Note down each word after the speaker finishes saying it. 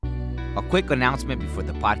A quick announcement before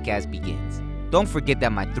the podcast begins. Don't forget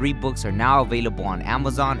that my 3 books are now available on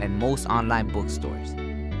Amazon and most online bookstores.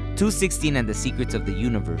 216 and the Secrets of the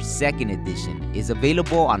Universe, 2nd edition, is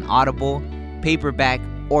available on Audible, paperback,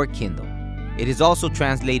 or Kindle. It is also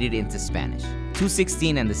translated into Spanish.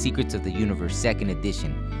 216 and the Secrets of the Universe, 2nd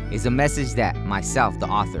edition, is a message that myself, the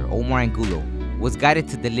author, Omar Angulo, was guided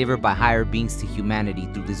to deliver by higher beings to humanity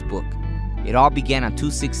through this book. It all began on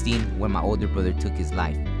 216 when my older brother took his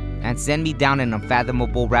life, and sent me down an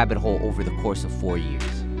unfathomable rabbit hole over the course of 4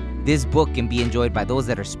 years. This book can be enjoyed by those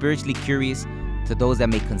that are spiritually curious to those that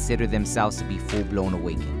may consider themselves to be full-blown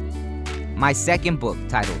awakened. My second book,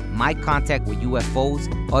 titled My Contact with UFOs,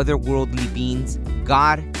 Otherworldly Beings,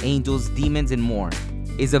 God, Angels, Demons, and More,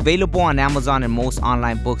 is available on Amazon and most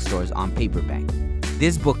online bookstores on paperback.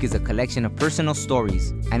 This book is a collection of personal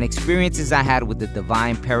stories and experiences I had with the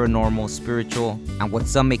divine, paranormal, spiritual, and what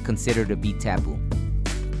some may consider to be taboo.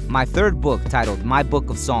 My third book, titled My Book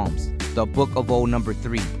of Psalms, The Book of O number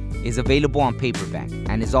 3, is available on paperback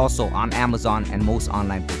and is also on Amazon and most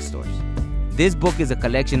online bookstores. This book is a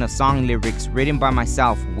collection of song lyrics written by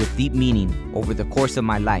myself with deep meaning over the course of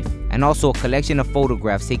my life, and also a collection of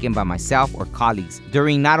photographs taken by myself or colleagues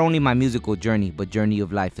during not only my musical journey, but journey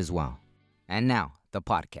of life as well. And now, the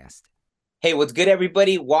podcast. Hey, what's good,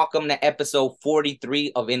 everybody? Welcome to episode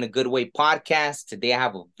 43 of In a Good Way podcast. Today I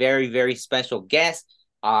have a very, very special guest.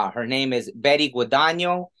 Her name is Betty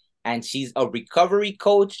Guadagno, and she's a recovery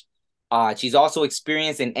coach. She's also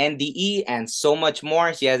experienced in NDE and so much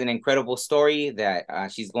more. She has an incredible story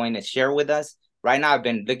that she's going to share with us. Right now, I've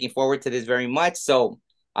been looking forward to this very much. So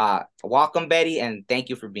welcome, Betty, and thank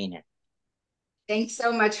you for being here. Thanks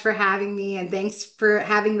so much for having me, and thanks for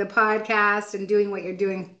having the podcast and doing what you're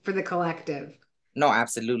doing for the collective. No,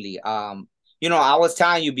 absolutely. I was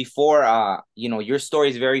telling you before, your story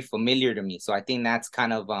is very familiar to me. So I think that's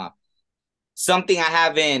kind of something I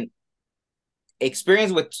haven't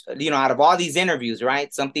experienced with, out of all these interviews,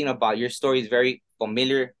 right? Something about your story is very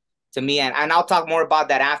familiar to me. And I'll talk more about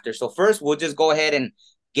that after. So first, we'll just go ahead and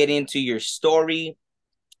get into your story.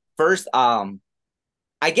 First,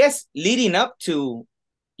 I guess leading up to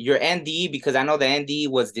your NDE, because I know the NDE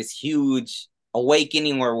was this huge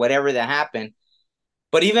awakening or whatever that happened.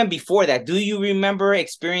 But even before that, do you remember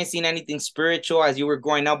experiencing anything spiritual as you were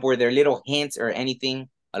growing up? Were there little hints or anything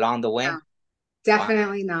along the way? No,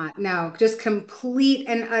 definitely not. No, just complete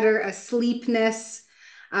and utter asleepness.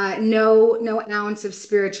 No ounce of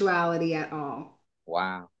spirituality at all.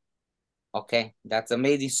 Wow. Okay, that's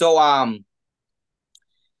amazing. So, I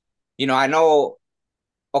know,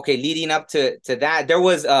 okay, leading up to that, there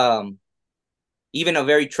was even a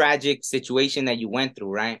very tragic situation that you went through,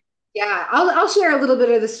 right? Yeah, I'll share a little bit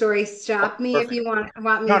of the story. Oh, Stop me if perfect. you want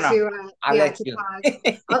No, me no, to. I'll Yeah, let to you.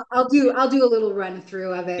 pause. I'll do a little run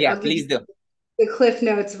through of it. Yeah, I'll give you please do. the Cliff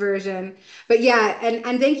Notes version. But yeah,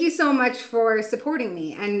 and thank you so much for supporting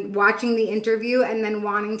me and watching the interview and then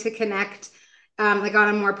wanting to connect like on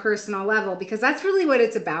a more personal level, because that's really what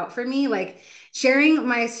it's about for me. Like sharing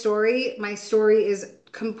my story. My story is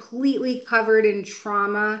completely covered in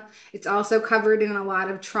trauma. It's also covered in a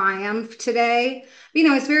lot of triumph today.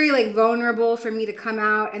 It's very like vulnerable for me to come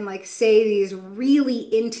out and like say these really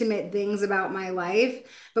intimate things about my life.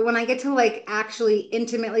 But when I get to like actually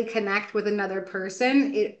intimately connect with another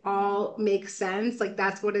person, it all makes sense. Like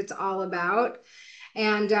that's what it's all about.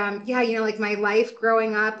 And yeah, like my life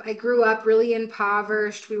growing up, I grew up really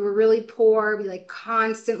impoverished. We were really poor. We like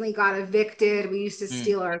constantly got evicted. We used to Mm,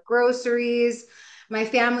 steal our groceries. My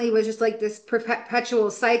family was just like this perpetual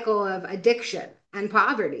cycle of addiction and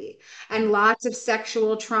poverty mm, and lots of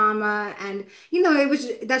sexual trauma. And,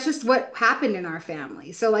 that's just what happened in our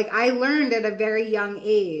family. So, like, I learned at a very young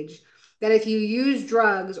age that if you use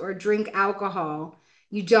drugs or drink alcohol,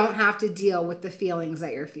 you don't have to deal with the feelings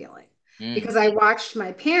that you're feeling, mm, because I watched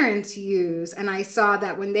my parents use, and I saw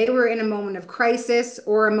that when they were in a moment of crisis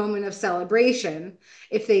or a moment of celebration,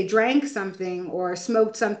 if they drank something or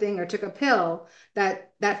smoked something or took a pill,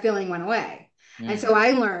 that feeling went away. And mm. so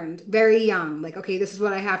I learned very young, like, okay, this is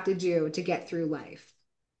what I have to do to get through life.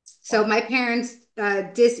 So Wow. my parents'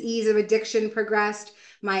 dis-ease of addiction progressed.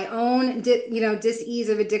 My own, dis-ease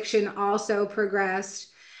of addiction also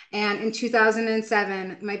progressed. And in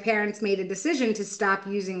 2007, my parents made a decision to stop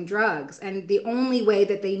using drugs. And the only way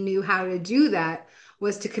that they knew how to do that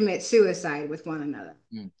was to commit suicide with one another.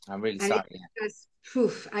 I'm really And it sorry. Yeah. just,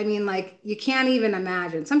 poof, I mean, like, you can't even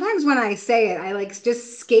imagine. Sometimes when I say it, I like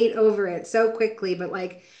just skate over it so quickly, but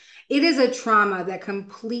like, it is a trauma that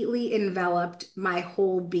completely enveloped my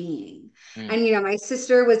whole being. Mm, And, my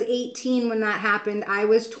sister was 18 when that happened. I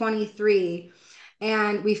was 23.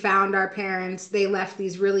 And we found our parents. They left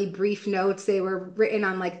these really brief notes. They were written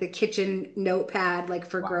on like the kitchen notepad, like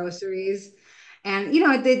for Wow. groceries. And,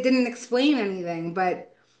 they didn't explain anything, but,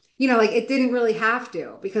 like it didn't really have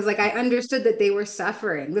to because like I understood that they were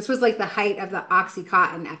suffering. This was like the height of the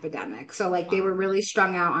Oxycontin epidemic. So like they Wow. were really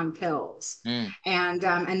strung out on pills Mm, and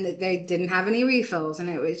they didn't have any refills. And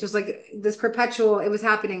it was just like this perpetual, it was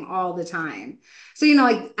happening all the time. So,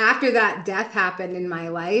 like after that death happened in my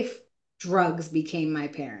life, drugs became my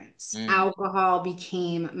parents. mm, Alcohol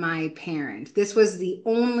became my parent. This was the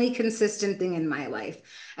only consistent thing in my life.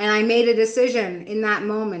 And I made a decision in that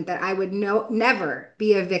moment that I would never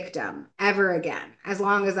be a victim ever again, as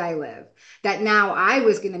long as I live. That now I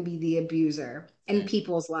was going to be the abuser in mm,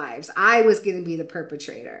 people's lives. I was going to be the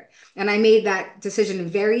perpetrator. And I made that decision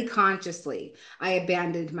very consciously. I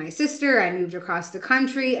abandoned my sister. I moved across the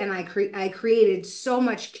country and I created so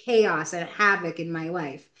much chaos and havoc in my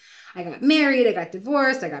life. I got married, I got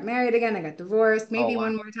divorced, I got married again, I got divorced, oh maybe wow.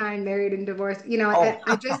 one more time, married and divorced. Oh.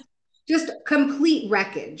 I just complete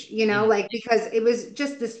wreckage, Mm, like because it was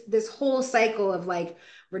just this whole cycle of like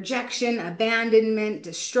rejection, abandonment,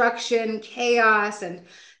 destruction, chaos, and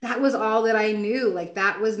that was all that I knew. Like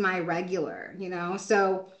that was my regular.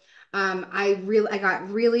 So I got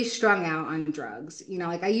really strung out on drugs.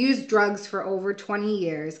 Like I used drugs for over 20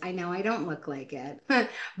 years. I know I don't look like it,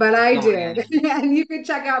 but I no, yeah. did. And you could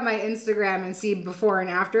check out my Instagram and see before and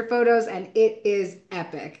after photos, and it is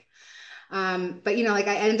epic. But like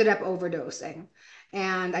I ended up overdosing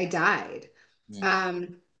and I died. Mm,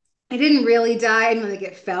 Um, I didn't really die. I mean, like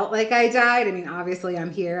it felt like I died. I mean, obviously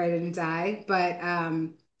I'm here. I didn't die, but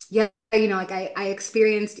yeah, like I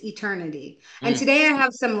experienced eternity. And mm, today I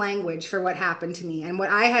have some language for what happened to me. And what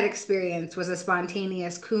I had experienced was a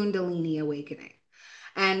spontaneous Kundalini awakening.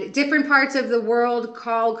 And different parts of the world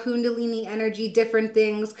call Kundalini energy different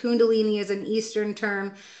things. Kundalini is an Eastern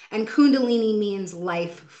term, and Kundalini means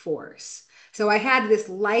life force. So I had this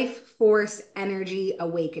life force energy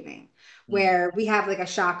awakening mm, where we have like a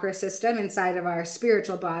chakra system inside of our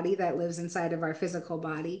spiritual body that lives inside of our physical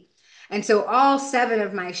body. And so all seven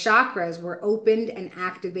of my chakras were opened and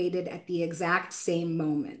activated at the exact same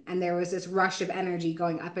moment. And there was this rush of energy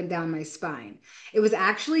going up and down my spine. It was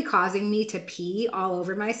actually causing me to pee all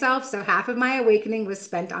over myself. So half of my awakening was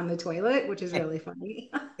spent on the toilet, which is really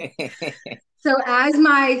funny. mm. So as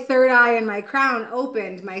my third eye and my crown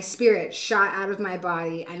opened, my spirit shot out of my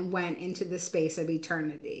body and went into the space of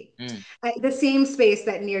eternity. Mm, The same space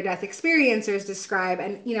that near-death experiencers describe.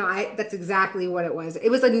 And I that's exactly what it was. It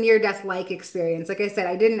was a near-death-like experience. Like I said,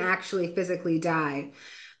 I didn't actually physically die,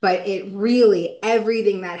 but it really,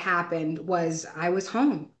 everything that happened was I was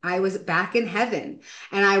home. I was back in heaven.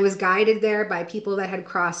 And I was guided there by people that had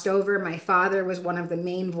crossed over. My father was one of the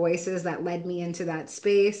main voices that led me into that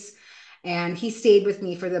space. And he stayed with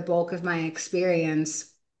me for the bulk of my experience.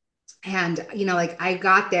 And, like I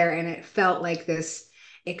got there and it felt like this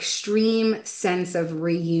extreme sense of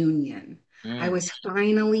reunion. I mm. was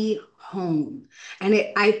finally home. And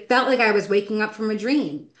I felt like I was waking up from a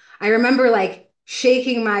dream. I remember like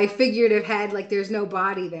shaking my figurative head like there's no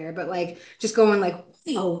body there, but like just going like,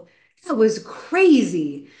 whoa, that was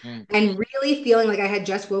crazy. Mm. And really feeling like I had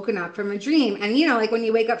just woken up from a dream. And like when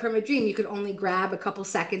you wake up from a dream, you could only grab a couple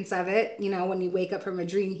seconds of it, when you wake up from a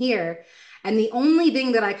dream here. And the only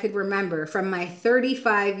thing that I could remember from my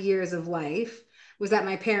 35 years of life was that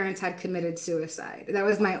my parents had committed suicide. That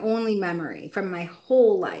was my only memory from my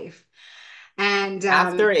whole life. And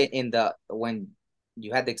After it in the when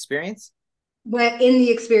you had the experience? when in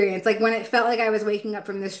the experience, like when it felt like I was waking up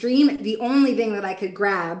from this dream, the only thing that I could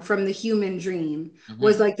grab from the human dream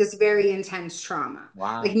was Hmm. like this very intense trauma.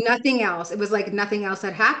 Like Wow. nothing else. It was like nothing else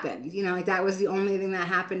had happened. Like that was the only thing that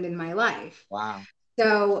happened in my life. Wow.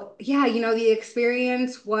 So, yeah, the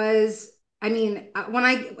experience was, I mean, when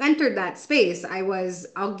I entered that space,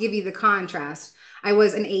 I'll give you the contrast. I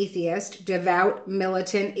was an atheist, devout,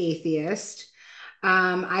 militant atheist.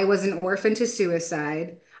 I was an orphan to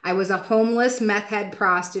suicide. I was a homeless meth head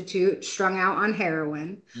prostitute strung out on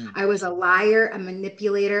heroin. Mm, I was a liar, a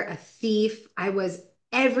manipulator, a thief. I was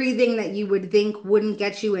everything that you would think wouldn't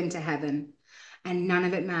get you into heaven. And none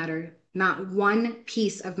of it mattered. Not one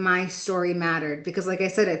piece of my story mattered because, like I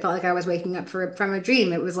said, it felt like I was waking up from a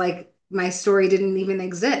dream. It was like my story didn't even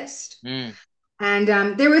exist. mm, And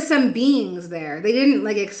there was some beings there. They didn't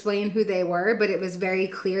like explain who they were, but it was very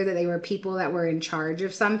clear that they were people that were in charge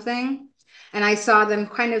of something. And I saw them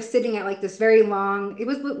kind of sitting at like this very long, it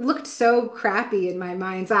looked so crappy in my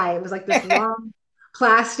mind's eye. It was like this long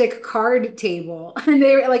plastic card table. And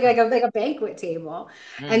they were like a banquet table.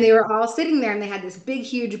 And mm, they were all sitting there and they had this big,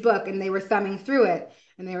 huge book and they were thumbing through it.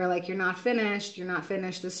 And they were like, you're not finished. You're not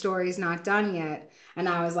finished. The story's not done yet. And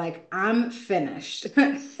I was like, I'm finished.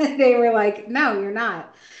 They were like, no, you're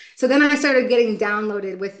not. So then I started getting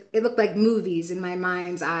downloaded with, it looked like movies in my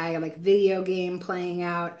mind's eye, like video game playing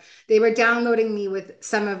out. They were downloading me with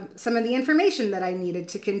some of the information that I needed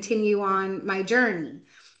to continue on my journey.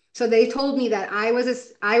 So they told me that I was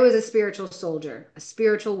a spiritual soldier, a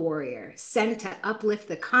spiritual warrior, sent to uplift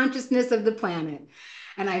the consciousness of the planet.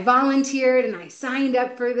 And I volunteered and I signed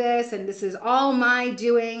up for this, and this is all my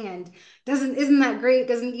doing. And doesn't isn't that great?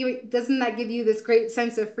 Doesn't that give you this great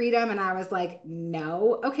sense of freedom? And I was like,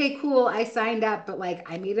 no, okay, cool. I signed up, but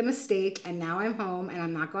like I made a mistake and now I'm home and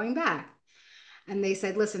I'm not going back. And they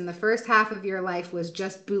said, listen, the first half of your life was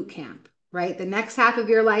just boot camp, right? The next half of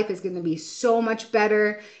your life is going to be so much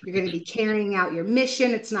better. You're going to be carrying out your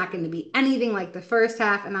mission. It's not going to be anything like the first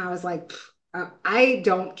half. And I was like, I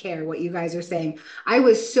don't care what you guys are saying. I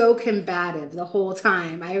was so combative the whole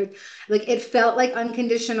time. I like it felt like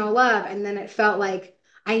unconditional love. And then it felt like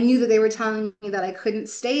I knew that they were telling me that I couldn't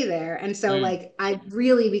stay there. And so Mm. like I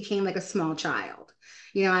really became like a small child.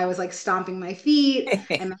 I was like stomping my feet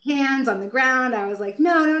and my hands on the ground. I was like,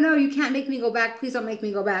 no, no, no, you can't make me go back. Please don't make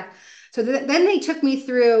me go back. So then they took me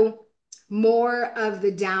through more of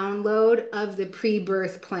the download of the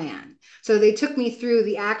pre-birth plan. So they took me through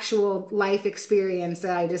the actual life experience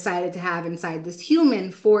that I decided to have inside this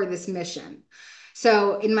human for this mission.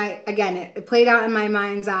 So again, it played out in my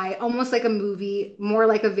mind's eye, almost like a movie, more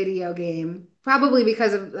like a video game, probably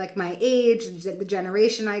because of like my age, the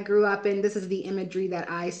generation I grew up in. This is the imagery that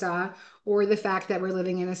I saw, or the fact that we're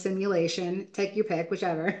living in a simulation. Take your pick,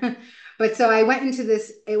 whichever. But so I went into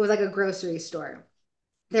this, it was like a grocery store.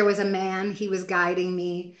 There was a man, he was guiding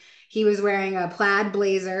me. He was wearing a plaid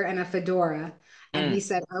blazer and a fedora. And he Mm.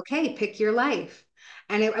 said, okay, pick your life.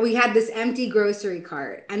 And we had this empty grocery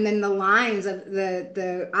cart. And then the lines of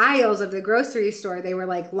the aisles of the grocery store, they were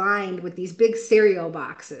like lined with these big cereal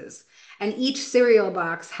boxes. And each cereal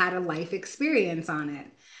box had a life experience on it.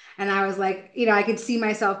 And I was like, I could see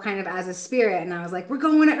myself kind of as a spirit. And I was like, we're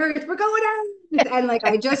going to Earth, we're going to Earth. And like,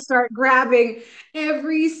 I just start grabbing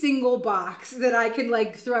every single box that I could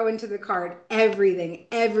like throw into the cart, everything,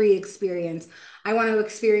 every experience. I want to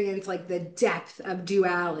experience like the depth of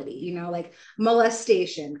duality, like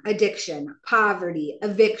molestation, addiction, poverty,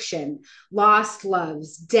 eviction, lost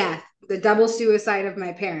loves, death, the double suicide of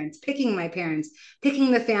my parents, picking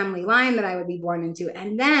the family line that I would be born into,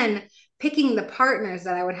 and then picking the partners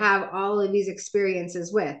that I would have all of these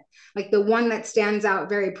experiences with. Like the one that stands out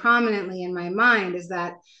very prominently in my mind is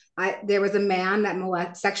that there was a man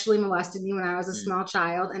that sexually molested me when I was a Mm. small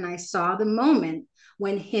child, and I saw the moment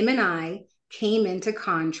when him and I came into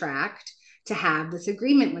contract to have this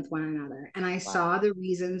agreement with one another. And I Wow. saw the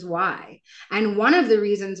reasons why. And one of the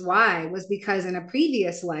reasons why was because in a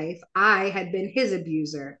previous life, I had been his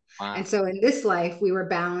abuser. And Wow. so in this life, we were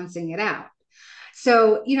balancing it out.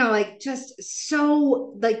 So, like just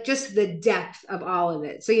so, like just the depth of all of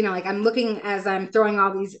it. So, like I'm looking as I'm throwing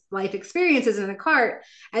all these life experiences in the cart,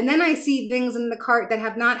 and then I see things in the cart that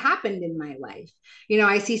have not happened in my life.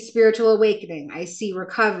 I see spiritual awakening, I see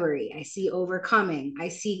recovery, I see overcoming, I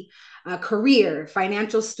see career,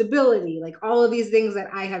 financial stability, like all of these things that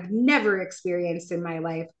I have never experienced in my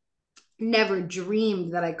life, never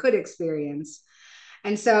dreamed that I could experience.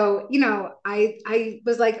 And so, I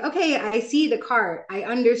was like, okay, I see the cart. I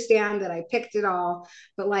understand that I picked it all,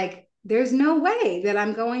 but like, there's no way that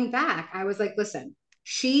I'm going back. I was like, listen,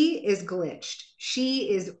 she is glitched.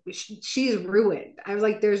 She's ruined. I was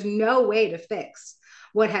like, there's no way to fix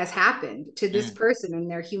what has happened to this Mm. person in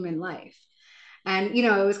their human life. And,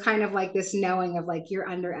 it was kind of like this knowing of like, you're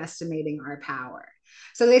underestimating our power.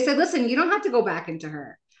 So they said, listen, you don't have to go back into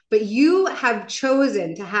her, but you have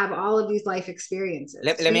chosen to have all of these life experiences.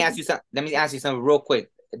 Let me ask you something. Let me ask you something real quick.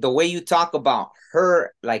 The way you talk about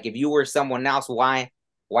her, like if you were someone else, why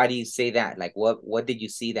do you say that? Like what did you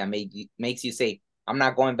see that makes you say, I'm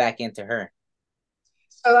not going back into her?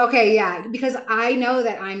 So, okay, yeah, because I know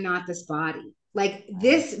that I'm not this body. Like Oh.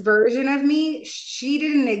 this version of me, she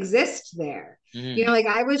didn't exist there. Mm. Like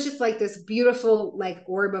I was just like this beautiful, like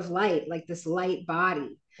orb of light, like this light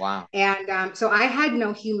body. Wow. And so I had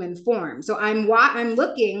no human form. So I'm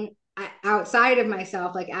looking outside of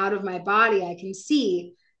myself, like out of my body. I can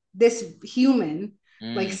see this human,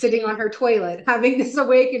 like Mm. sitting on her toilet, having this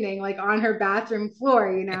awakening, like on her bathroom floor.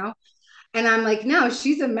 And I'm like, no,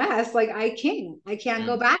 she's a mess. Like, I can't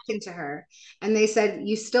go Mm. back into her. And they said,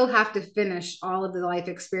 you still have to finish all of the life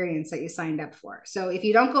experience that you signed up for. So if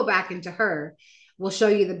you don't go back into her, will show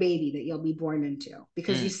you the baby that you'll be born into,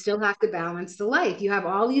 because you still have to balance the life. You have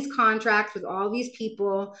all these contracts with all these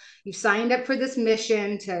people. You've signed up for this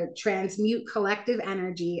mission to transmute collective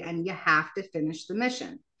energy, and you have to finish the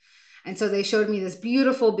mission. And so they showed me this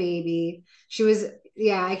beautiful baby. She was,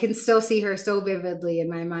 yeah, I can still see her so vividly in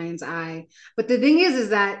my mind's eye. But the thing is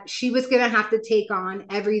that she was going to have to take on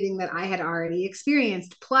everything that I had already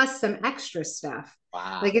experienced, plus some extra stuff.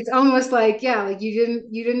 Wow. Like, it's almost like, yeah, like you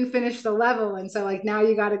didn't finish the level. And so like, now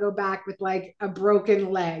you got to go back with like a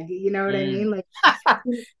broken leg. You know what I mean? Like, I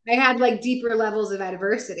had like deeper levels of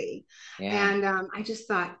adversity. Yeah. And I just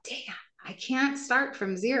thought, damn, I can't start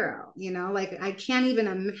from zero, like I can't even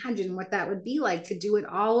imagine what that would be like to do it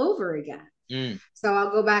all over again. So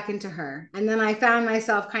I'll go back into her. And then I found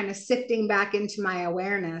myself kind of sifting back into my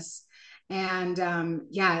awareness. And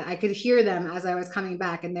yeah, I could hear them as I was coming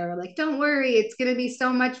back. And they were like, don't worry, it's going to be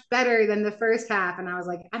so much better than the first half. And I was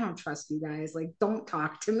like, I don't trust you guys. Like, don't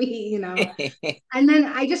talk to me. And then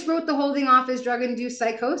I just wrote the whole thing off as drug-induced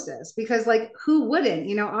psychosis, because like, who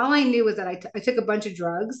wouldn't? All I knew was that I took a bunch of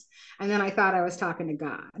drugs, and then I thought I was talking to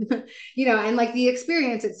God. And like the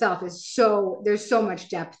experience itself is there's so much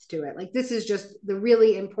depth to it. Like, this is just the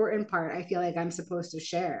really important part I feel like I'm supposed to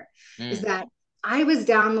share, is that I was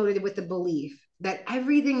downloaded with the belief that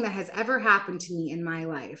everything that has ever happened to me in my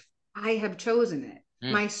life, I have chosen it.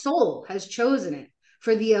 My soul has chosen it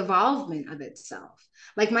for the evolvement of itself.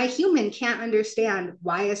 Like, my human can't understand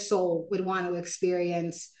why a soul would want to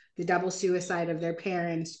experience the double suicide of their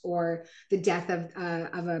parents, or the death of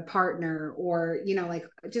a partner, or like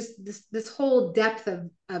just this whole depth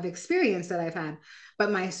of experience that I've had.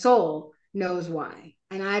 But my soul knows why,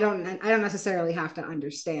 and I don't necessarily have to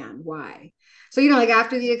understand why. So, like,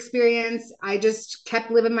 after the experience, I just kept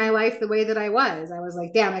living my life the way that I was. I was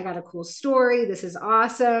like, damn, I got a cool story. This is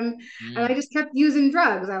awesome. And I just kept using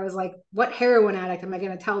drugs. I was like, what heroin addict am I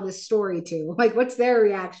going to tell this story to? Like, what's their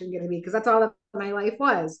reaction going to be? Because that's all that my life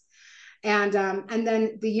was. And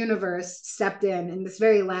then the universe stepped in this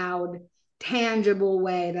very loud, tangible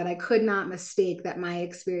way that I could not mistake that my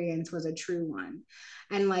experience was a true one.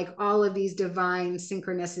 And like, all of these divine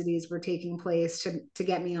synchronicities were taking place to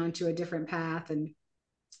get me onto a different path. And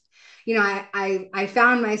I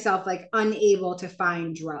found myself like unable to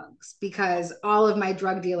find drugs, because all of my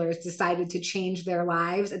drug dealers decided to change their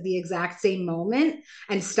lives at the exact same moment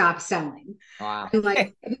and stop selling. Wow. And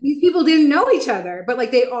like, these people didn't know each other, but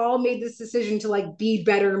like, they all made this decision to like be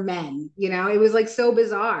better men. It was like so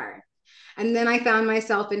bizarre. And then I found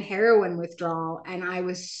myself in heroin withdrawal, and I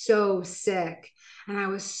was so sick, and I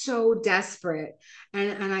was so desperate.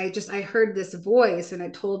 And I heard this voice, and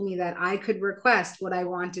it told me that I could request what I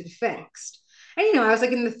wanted fixed. And, I was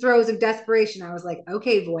like in the throes of desperation. I was like,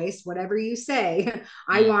 okay, voice, whatever you say,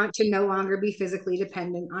 I want to no longer be physically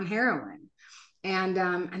dependent on heroin. And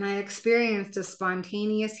I experienced a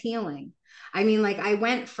spontaneous healing. I mean, like, I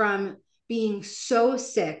went from being so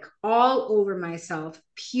sick, all over myself,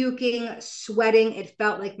 puking, sweating. It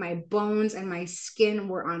felt like my bones and my skin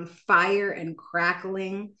were on fire and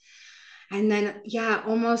crackling. And then, yeah,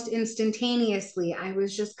 almost instantaneously, I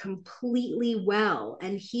was just completely well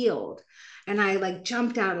and healed. And I like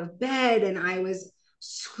jumped out of bed, and I was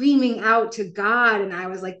screaming out to God. And I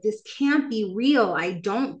was like, this can't be real. I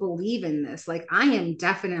don't believe in this. Like, I am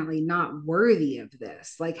definitely not worthy of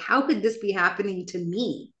this. Like, how could this be happening to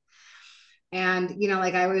me? And,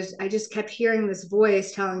 like, I just kept hearing this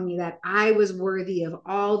voice telling me that I was worthy of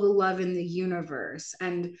all the love in the universe.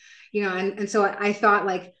 And, and so I thought,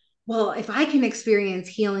 like, well, if I can experience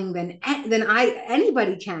healing, then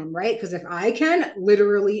anybody can, right? Because if I can,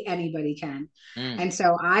 literally anybody can. And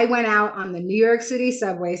so I went out on the New York City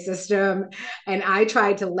subway system, and I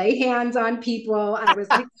tried to lay hands on people. I was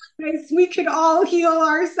like, we could all heal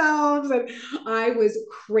ourselves. And I was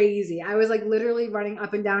crazy. I was like literally running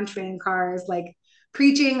up and down train cars, like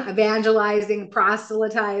preaching, evangelizing,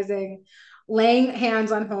 proselytizing, laying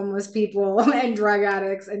hands on homeless people and drug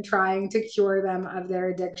addicts, and trying to cure them of their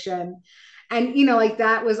addiction. And, like,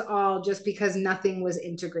 that was all just because nothing was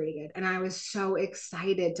integrated. And I was so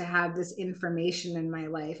excited to have this information in my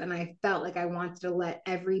life. And I felt like I wanted to let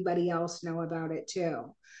everybody else know about it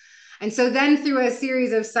too. And so then, through a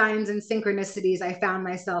series of signs and synchronicities, I found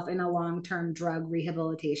myself in a long-term drug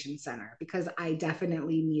rehabilitation center, because I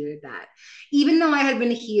definitely needed that. Even though I had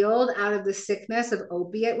been healed out of the sickness of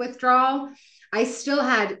opiate withdrawal, I still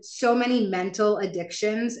had so many mental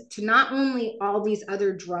addictions to not only all these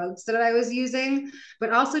other drugs that I was using,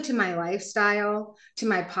 but also to my lifestyle, to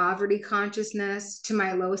my poverty consciousness, to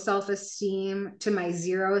my low self esteem, to my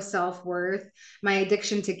zero self worth, my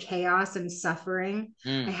addiction to chaos and suffering. I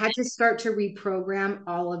Mm. had to start to reprogram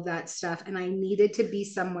all of that stuff, and I needed to be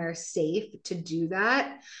somewhere safe to do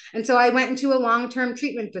that. And so I went into a long-term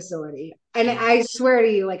treatment facility. And Mm. I swear to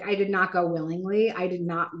you, like, I did not go willingly. I did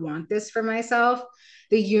not want this for myself.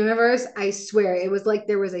 The universe, I swear, it was like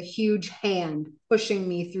there was a huge hand pushing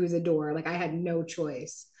me through the door. Like I had no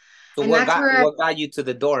choice. So And that's where what got you to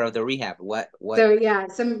the door of the rehab? What? so yeah,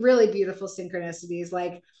 some really beautiful synchronicities.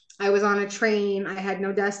 Like I was on a train, I had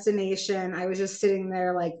no destination. I was just sitting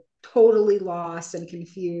there like totally lost and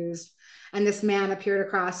confused. And this man appeared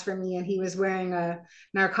across from me and he was wearing a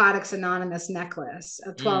Narcotics Anonymous necklace,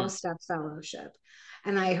 a Mm. 12-step fellowship.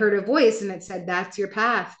 And I heard a voice and it said, "That's your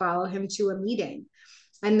path. Follow him to a meeting."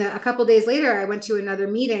 And a couple days later, I went to another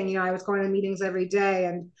meeting. You know, I was going to meetings every day,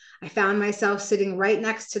 and I found myself sitting right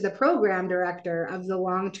next to the program director of the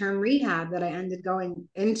long-term rehab that I ended going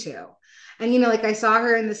into. And, you know, like I saw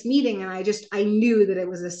her in this meeting, and I knew that it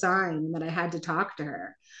was a sign that I had to talk to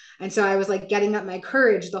her. And so I was like getting up my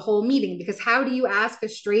courage the whole meeting, because how do you ask a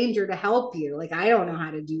stranger to help you? Like, I don't know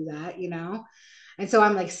how to do that, you know? And so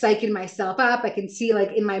I'm like psyching myself up. I can see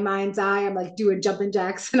like in my mind's eye, I'm like doing jumping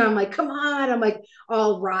jacks and I'm like, come on. I'm like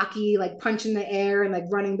all rocky, like punching the air and like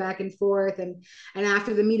running back and forth. And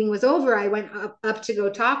after the meeting was over, I went up to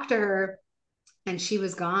go talk to her and she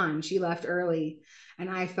was gone. She left early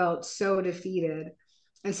and I felt so defeated.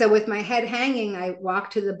 And so with my head hanging, I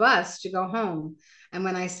walked to the bus to go home. And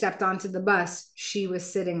when I stepped onto the bus, she was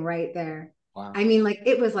sitting right there. Wow. I mean, like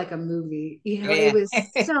it was like a movie, you know, it Yeah. was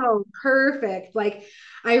so perfect. Like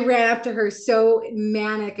I ran up to her so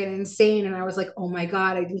manic and insane. And I was like, oh my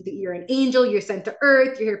God, I think that you're an angel. You're sent to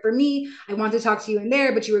earth. You're here for me. I want to talk to you in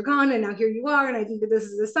there, but you were gone. And now here you are. And I think that this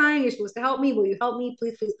is a sign. You're supposed to help me. Will you help me?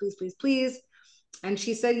 Please, please, please, please, please. And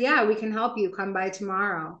she said, yeah, we can help you. Come by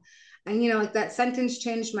tomorrow. And, you know, like that sentence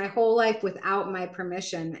changed my whole life without my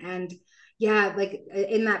permission. And yeah, like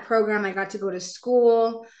in that program, I got to go to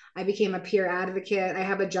school. I became a peer advocate. I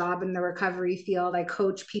have a job in the recovery field. I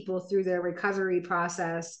coach people through their recovery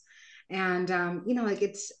process. And, you know, like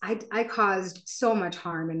I caused so much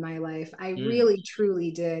harm in my life. I Mm. really, truly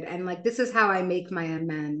did. And like, this is how I make my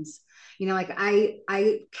amends. You know, like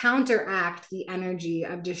I counteract the energy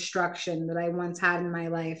of destruction that I once had in my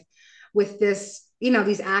life with this, you know,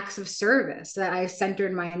 these acts of service that I've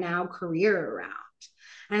centered my now career around.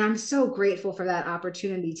 And I'm so grateful for that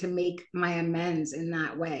opportunity to make my amends in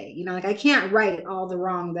that way. You know, like I can't right all the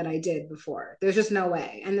wrong that I did before. There's just no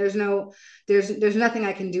way. And there's nothing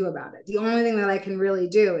I can do about it. The only thing that I can really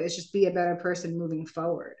do is just be a better person moving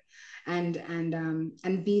forward and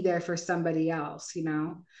be there for somebody else, you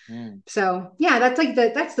know. Mm. So yeah,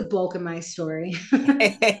 that's the bulk of my story.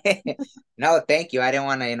 No, thank you. I didn't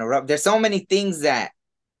want to interrupt. There's so many things that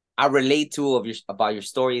I relate to about your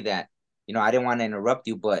story that, you know, I didn't want to interrupt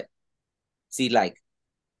you, but see, like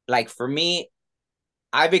for me,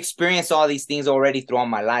 I've experienced all these things already throughout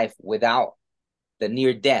my life without the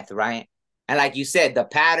near death, right? And like you said, the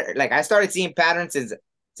pattern, like I started seeing patterns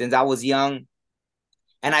since I was young,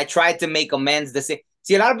 and I tried to make amends the same.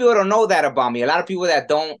 See, a lot of people don't know that about me. A lot of people that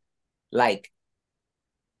don't like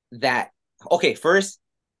that. Okay, first,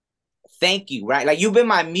 thank you, right? Like you've been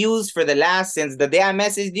my muse for the last since the day I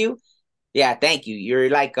messaged you. Yeah, thank you. You're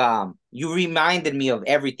like you reminded me of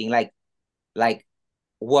everything, like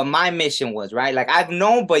what my mission was, right? Like I've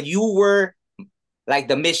known, but you were like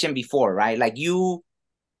the mission before, right? Like you,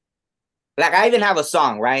 like I even have a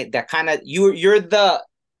song, right? That kind of you're the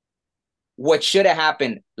what should have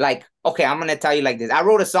happened. Like, okay, I'm gonna tell you like this. I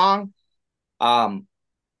wrote a song, um,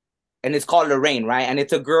 and it's called Lorraine, right? And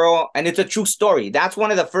it's a girl, and it's a true story. That's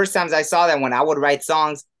one of the first times I saw that when I would write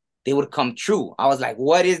songs, they would come true. I was like,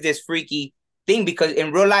 what is this freaky thing? Because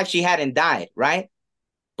in real life, she hadn't died, right?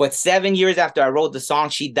 But 7 years after I wrote the song,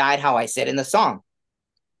 she died how I said in the song.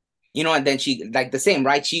 You know, and then she like the same,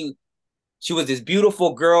 right? She was this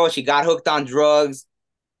beautiful girl. She got hooked on drugs,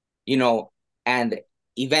 you know, and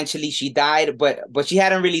eventually she died, but she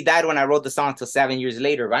hadn't really died when I wrote the song till 7 years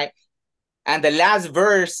later, right? And the last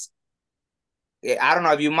verse, I don't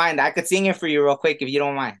know if you mind, I could sing it for you real quick if you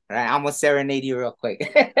don't mind, right? I'm gonna serenade you real quick.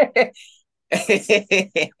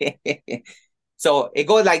 So it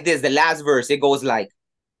goes like this, the last verse, it goes like,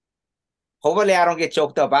 hopefully I don't get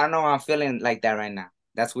choked up. I don't know why I'm feeling like that right now.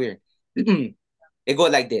 That's weird. It goes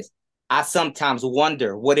like this. I sometimes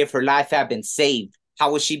wonder, what if her life had been saved?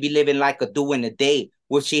 How would she be living like a do in a day?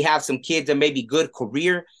 Would she have some kids and maybe good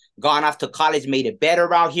career? gone off to college, made it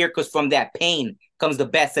better out here, because from that pain comes the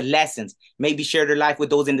best of lessons. Maybe share their life with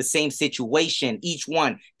those in the same situation. Each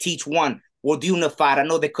one, teach one. We're unified. I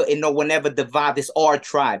know they couldn't know will never divide this our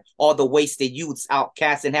tribe. All the wasted youths,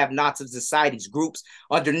 outcasts, and have nots of societies, groups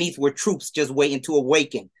underneath were troops just waiting to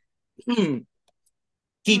awaken.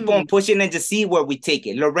 Keep on pushing and just see where we take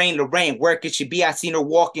it. Lorraine, where could she be? I seen her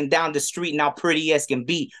walking down the street, now pretty as can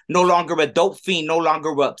be. No longer a dope fiend, no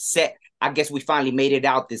longer upset. I guess we finally made it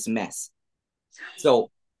out this mess.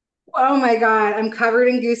 So, oh my God, I'm covered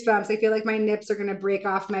in goosebumps. I feel like my nips are going to break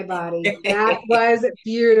off my body. That was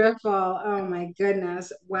beautiful. Oh my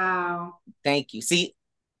goodness. Wow. thank you. See,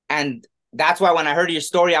 and that's why when I heard your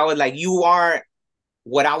story, I was like, you are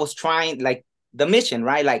what I was trying, like the mission,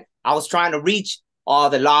 right? Like I was trying to reach all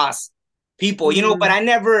the lost people, but I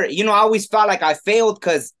never, I always felt like I failed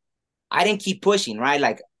because I didn't keep pushing, right?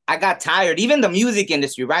 Like I got tired, even the music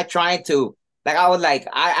industry, right? Trying to, like, I was like,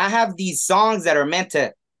 I have these songs that are meant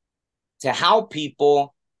to help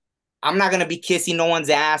people. I'm not going to be kissing no one's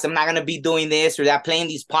ass. I'm not going to be doing this or that, playing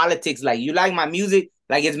these politics. Like, you like my music?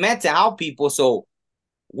 Like, it's meant to help people. So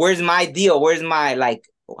where's my deal? Where's my, like,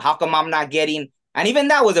 how come I'm not getting, and even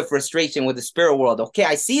that was a frustration with the spirit world. Okay,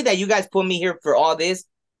 I see that you guys put me here for all this.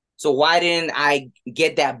 So why didn't I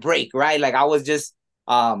get that break, right? Like I was just,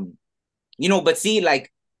 but see,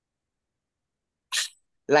 like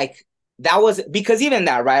that was, because even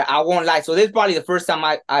that, right? I won't lie. So this is probably the first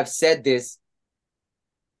time I've said this,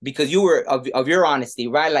 because you were of your honesty,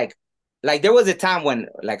 right? Like there was a time when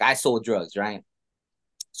like I sold drugs, right?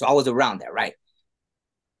 So I was around that, right?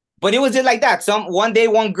 But it was just like that. One day,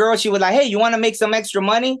 one girl, she was like, hey, you want to make some extra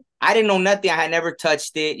money? I didn't know nothing. I had never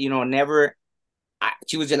touched it, never.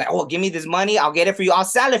 She was just like, oh, give me this money. I'll get it for you. I'll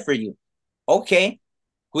sell it for you. Okay.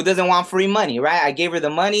 Who doesn't want free money, right? I gave her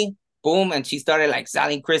the money, boom, and she started like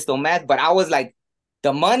selling crystal meth. But I was like,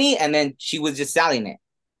 the money, and then she was just selling it.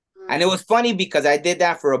 And it was funny because I did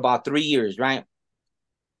that for about 3 years, right?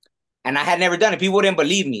 And I had never done it. People didn't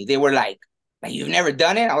believe me. They were like, you've never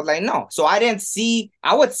done it? I was like, no. So I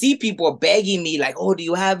would see people begging me like, oh, do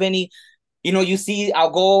you have any, you see,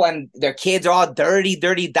 I'll go and their kids are all dirty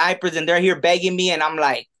diapers and they're here begging me. And I'm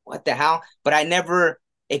like, what the hell? But I never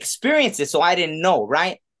experienced it. So I didn't know,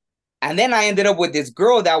 right? And then I ended up with this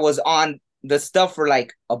girl that was on the stuff for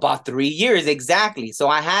like about 3 years exactly. So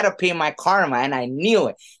I had to pay my karma and I knew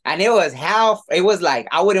it. And it was like,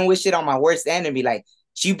 I wouldn't wish it on my worst enemy. Like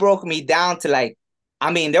she broke me down to like,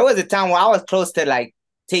 there was a time where I was close to like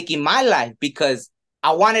taking my life because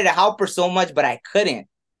I wanted to help her so much, but I couldn't.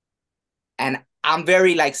 And I'm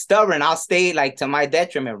very like stubborn. I'll stay like to my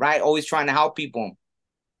detriment, right? Always trying to help people.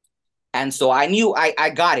 And so I knew I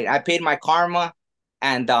got it. I paid my karma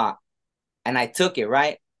and I took it,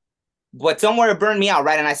 right? But somewhere it burned me out,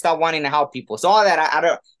 right? And I stopped wanting to help people. So all that, I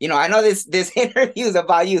don't, I know this interview is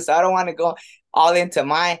about you, so I don't want to go all into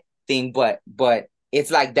my thing, but it's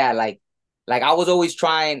like that. Like I was always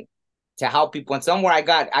trying to help people. And somewhere I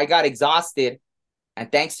got exhausted.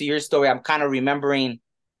 And thanks to your story, I'm kind of remembering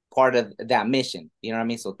part of that mission. You know what I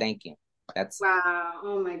mean? So thank you. Wow.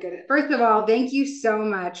 Oh my goodness. First of all, thank you so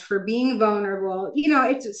much for being vulnerable.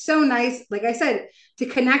 It's so nice, like I said, to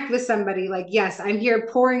connect with somebody. Like, yes, I'm here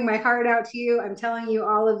pouring my heart out to you. I'm telling you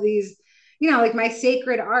all of these, like my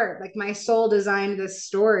sacred art, like my soul designed this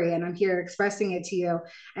story and I'm here expressing it to you.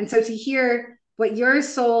 And so to hear what your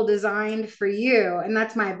soul designed for you, and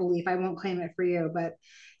that's my belief, I won't claim it for you, but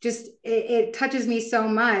just it touches me so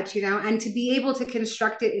much, and to be able to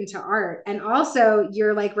construct it into art. And also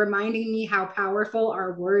you're like reminding me how powerful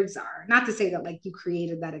our words are. Not to say that like you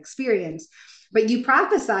created that experience, but you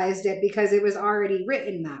prophesized it because it was already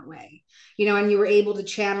written that way, and you were able to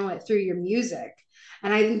channel it through your music.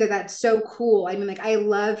 And I think that that's so cool. I mean, like, I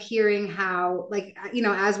love hearing how, like,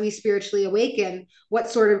 as we spiritually awaken, what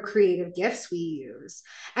sort of creative gifts we use.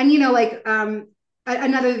 And,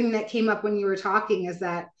 another thing that came up when you were talking is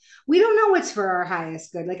that we don't know what's for our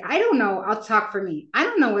highest good. Like, I don't know. I'll talk for me. I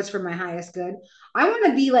don't know what's for my highest good. I want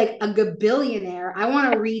to be like a gabillionaire. I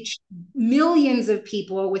want to reach millions of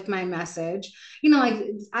people with my message. Like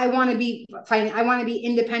I want to be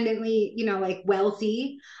independently, like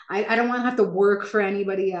wealthy. I don't want to have to work for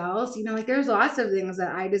anybody else. Like there's lots of things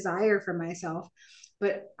that I desire for myself,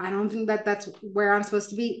 but I don't think that that's where I'm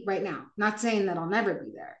supposed to be right now. Not saying that I'll never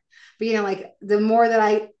be there. But like the more that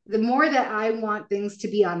I want things to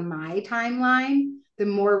be on my timeline, the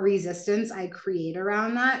more resistance I create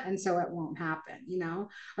around that. And so it won't happen,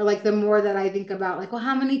 or like the more that I think about like, well,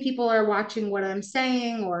 how many people are watching what I'm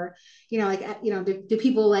saying? Or, like, do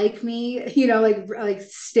people like me, like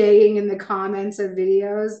staying in the comments of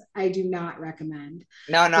videos, I do not recommend.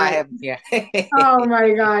 No, I But have, yeah. oh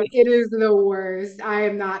my God, it is the worst. I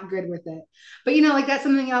am not good with it. But like that's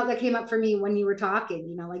something else that came up for me when you were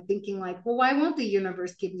talking, like thinking like, well, why won't the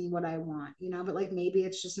universe give me what I want? But like maybe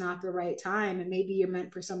it's just not the right time and maybe you're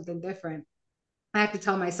meant for something different. I have to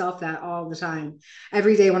tell myself that all the time.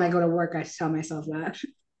 Every day when I go to work, I have to tell myself that.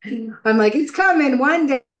 I'm like, it's coming one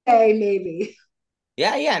day, maybe.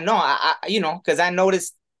 Yeah, no, because I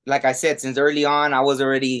noticed, like I said, since early on, I was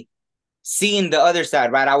already seeing the other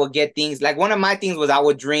side, right? I would get things like one of my things was I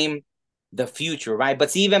would dream the future, right?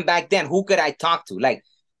 But see, even back then, who could I talk to? Like,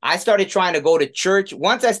 I started trying to go to church.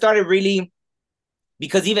 Once I started really,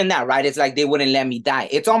 because even that, right? It's like they wouldn't let me die.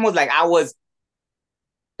 It's almost like I was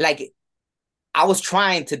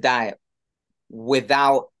trying to die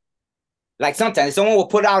without, like, sometimes if someone would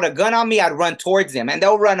put out a gun on me, I'd run towards them and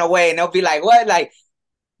they'll run away and they'll be like, what? Like,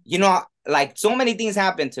 like so many things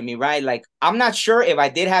happened to me, right? Like, I'm not sure if I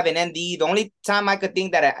did have an NDE. The only time I could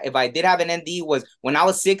think that if I did have an NDE was when I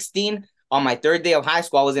was 16 on my third day of high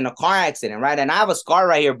school. I was in a car accident, right? And I have a scar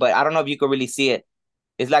right here, but I don't know if you could really see it.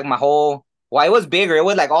 It's like well, it was bigger. It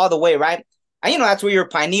was like all the way, right? And that's where your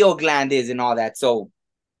pineal gland is and all that. So,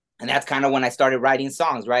 and that's kind of when I started writing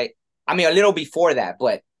songs, right? I mean, a little before that,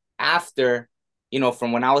 but after,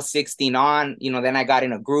 from when I was 16 on, then I got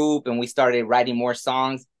in a group and we started writing more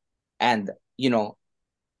songs. And,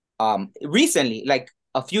 recently, like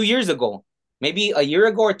a few years ago, maybe a year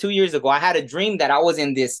ago or 2 years ago, I had a dream that I was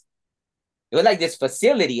in it was like this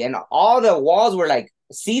facility and all the walls were like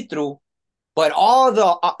see-through, but all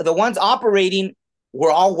the ones operating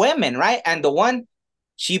were all women, right? And the one,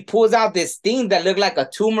 she pulls out this thing that looked like a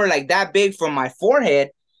tumor like that big from my forehead,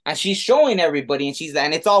 and she's showing everybody,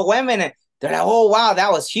 and it's all women, and they're like, oh, wow,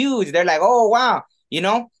 that was huge. They're like, oh, wow,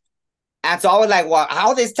 And so I was like, well,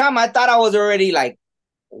 all this time I thought I was already like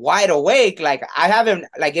wide awake. Like I haven't,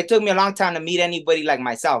 like it took me a long time to meet anybody like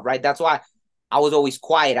myself, right? That's why I was always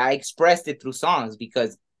quiet. I expressed it through songs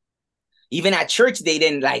because even at church, they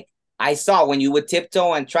didn't like, I saw when you would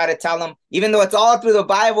tiptoe and try to tell them, even though it's all through the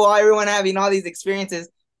Bible, everyone having all these experiences,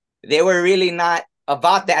 they were really not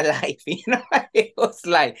about that life. It was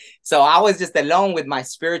like, so I was just alone with my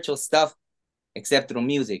spiritual stuff, except through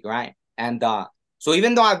music, right? And so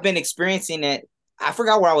even though I've been experiencing it, I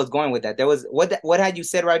forgot where I was going with that. There was what had you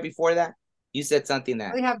said right before that? You said something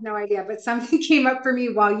that I have no idea, but something came up for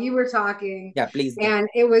me while you were talking. yeah, please. And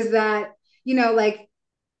it was that, like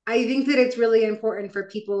I think that it's really important for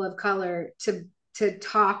people of color to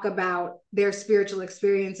talk about their spiritual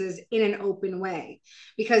experiences in an open way,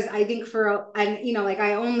 because I think like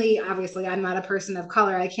obviously I'm not a person of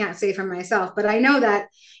color, I can't say for myself, but I know that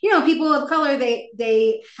people of color,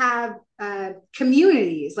 they have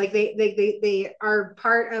communities, like they are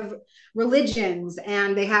part of religions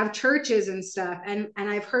and they have churches and stuff, and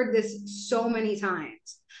I've heard this so many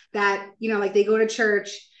times that like they go to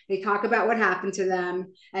church, they talk about what happened to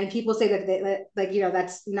them, and people say that they like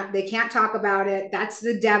that's not, they can't talk about it, that's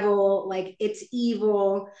the devil, like it's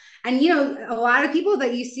evil. And a lot of people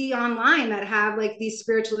that you see online that have like these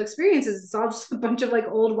spiritual experiences, it's all just a bunch of like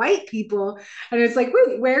old white people, and it's like,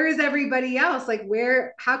 wait, where is everybody else? Like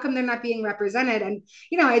how come they're not being represented? And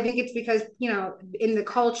I think it's because in the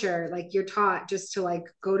culture, like you're taught just to like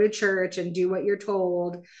go to church and do what you're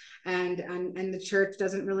told, and the church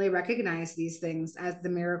doesn't really recognize these things as the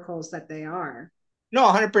miracles that they are. No,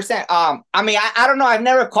 100%. I mean, I don't know. I've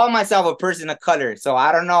never called myself a person of color, so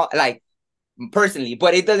I don't know, like personally,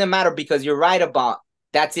 but it doesn't matter because you're right about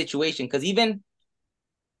that situation. Because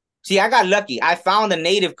see, I got lucky. I found a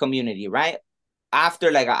Native community, right?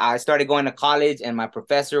 After like I started going to college, and my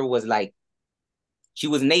professor was like, she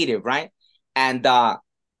was Native, right? And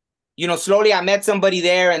slowly I met somebody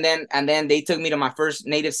there, and then they took me to my first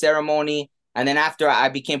Native ceremony. And then after, I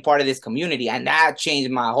became part of this community, and that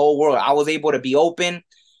changed my whole world. I was able to be open.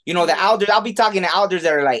 The elders, I'll be talking to elders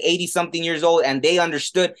that are like 80 something years old, and they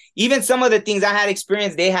understood even some of the things I had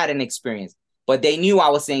experienced, they hadn't experienced, but they knew I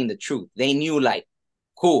was saying the truth. They knew like,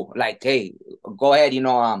 cool, like, hey, go ahead.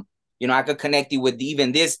 I could connect you with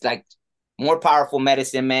even this, like more powerful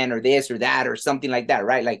medicine man or this or that or something like that.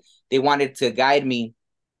 Right. Like they wanted to guide me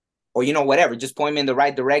or, whatever, just point me in the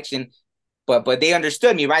right direction. But they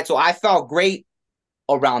understood me, right? So I felt great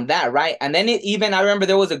around that, right? And then I remember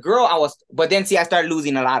there was a girl but then see, I started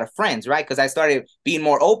losing a lot of friends, right? Because I started being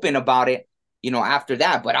more open about it, after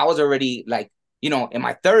that. But I was already like in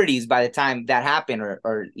my 30s by the time that happened,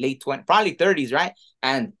 or late 20s, probably 30s, right?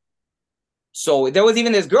 And so there was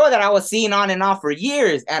even this girl that I was seeing on and off for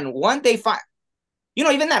years. And one day,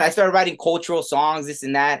 even that, I started writing cultural songs, this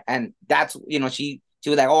and that. And that's, she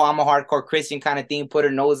was like, oh, I'm a hardcore Christian kind of thing, put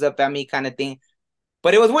her nose up at me kind of thing.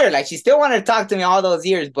 But it was weird. Like, she still wanted to talk to me all those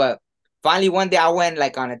years. But finally, one day I went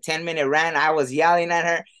like on a 10-minute rant. I was yelling at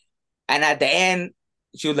her. And at the end,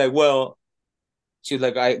 she was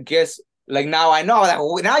like, I guess, like, now I know. Like,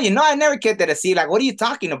 well, now I never get to see. Like, what are you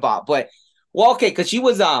talking about? But, well, okay, because she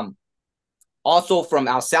was also from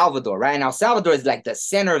El Salvador, right? And El Salvador is like the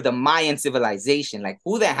center of the Mayan civilization. Like,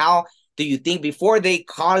 who the hell do you think, before they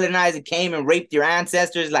colonized and came and raped your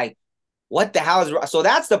ancestors, like, what the hell is... So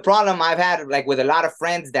that's the problem I've had, like, with a lot of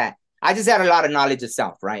friends, that I just had a lot of knowledge of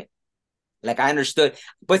self, right? Like, I understood.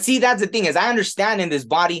 But see, that's the thing, is I understand in this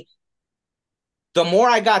body, the more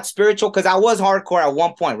I got spiritual, because I was hardcore at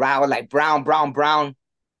one point, right? I was like brown,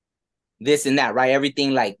 this and that, right?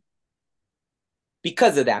 Everything, like,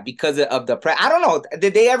 because of that, because of the I don't know.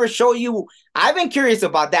 Did they ever show you? I've been curious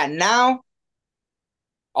about that. Now,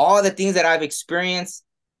 all the things that I've experienced,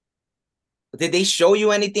 did they show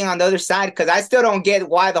you anything on the other side? Because I still don't get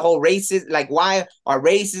why the whole race is, like, why our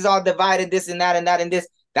race is all divided, this and that and that and this.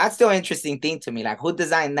 That's still an interesting thing to me. Like, who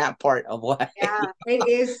designed that part of what? Yeah, it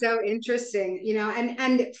is so interesting,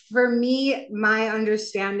 and for me, my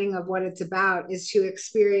understanding of what it's about is to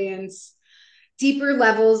experience deeper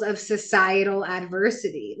levels of societal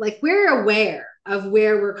adversity. Like, we're aware of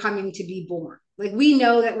where we're coming to be born. Like, we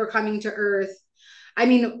know that we're coming to Earth. I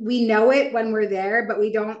mean, we know it when we're there, but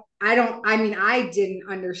I didn't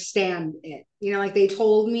understand it. Like, they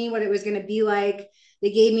told me what it was going to be like.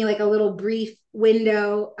 They gave me like a little brief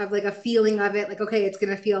window of like a feeling of it. Like, okay, it's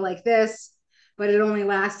going to feel like this, but it only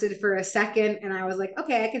lasted for a second. And I was like,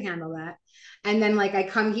 okay, I can handle that. And then, like, I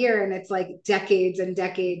come here and it's like decades and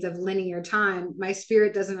decades of linear time. My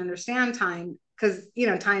spirit doesn't understand time because,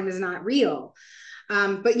 time is not real.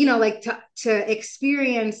 But, like, to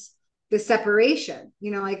experience the separation,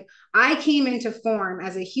 like, I came into form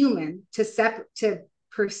as a human to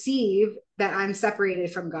perceive that I'm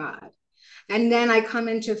separated from God. And then I come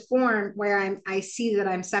into form where I see that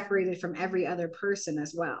I'm separated from every other person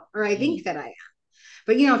as well, or I think that I am.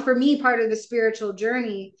 But, for me, part of the spiritual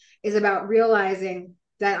journey is about realizing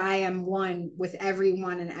that I am one with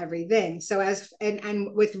everyone and everything. So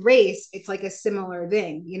and with race, it's like a similar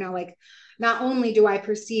thing, like, not only do I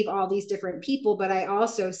perceive all these different people, but I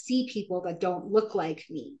also see people that don't look like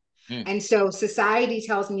me. And so society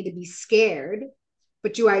tells me to be scared,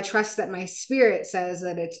 but do I trust that my spirit says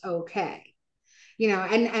that it's okay?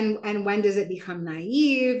 And when does it become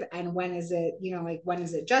naive, and when is it, like, when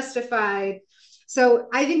is it justified? So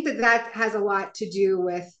I think that has a lot to do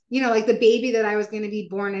with, like, the baby that I was going to be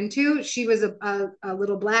born into, she was a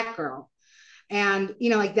little Black girl. And,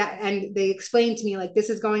 like that, and they explained to me, like, this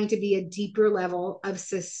is going to be a deeper level of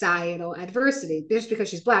societal adversity. Just because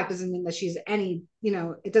she's Black doesn't mean that she's any,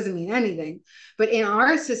 it doesn't mean anything. But in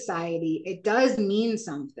our society, it does mean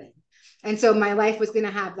something. And so my life was going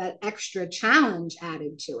to have that extra challenge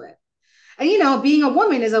added to it. And, being a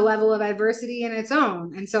woman is a level of adversity in its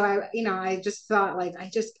own. And so I just thought, like,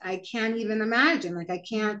 I can't even imagine, like, I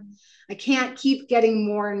can't keep getting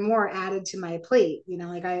more and more added to my plate.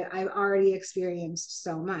 Like, I've already experienced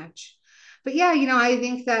so much. But yeah, I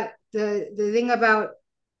think that the thing about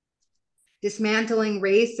dismantling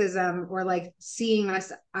racism, or like seeing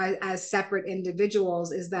us as separate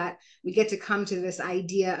individuals, is that we get to come to this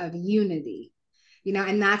idea of unity.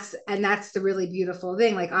 And that's the really beautiful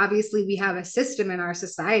thing. Like, obviously we have a system in our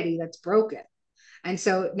society that's broken. And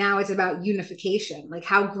so now it's about unification. Like,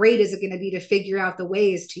 how great is it going to be to figure out the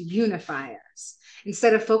ways to unify us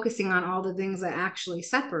instead of focusing on all the things that actually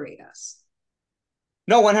separate us?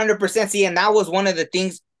 No, 100%. See, and that was one of the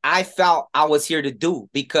things I felt I was here to do,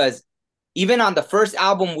 because even on the first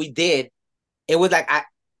album we did, it was like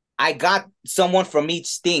I got someone from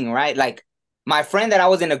each thing, right? Like, my friend that I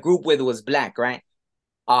was in a group with was Black, right?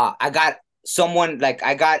 I got someone, like,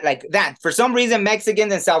 I got like that. For some reason,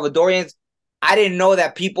 Mexicans and Salvadorians, I didn't know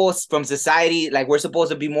that people from society, like, we're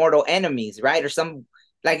supposed to be mortal enemies, right? Or some,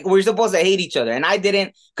 like, we're supposed to hate each other. And I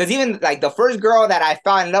didn't, because even like the first girl that I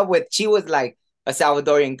fell in love with, she was like a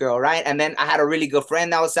Salvadorian girl, right? And then I had a really good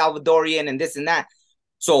friend that was Salvadorian and this and that.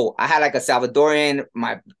 So I had like a Salvadorian,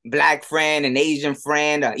 my Black friend, an Asian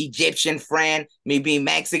friend, an Egyptian friend, me being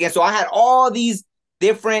Mexican. So I had all these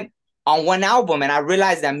different on one album. And I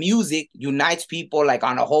realized that music unites people, like,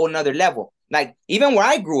 on a whole nother level. Like, even where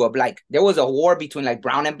I grew up, like, there was a war between like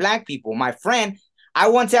brown and Black people. My friend, I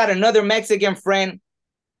once had another Mexican friend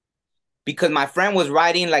because my friend was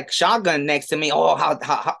riding like shotgun next to me. Oh,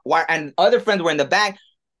 how why? And other friends were in the back.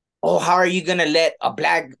 Oh, how are you gonna let a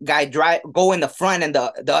black guy go in the front and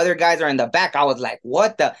the other guys are in the back? I was like,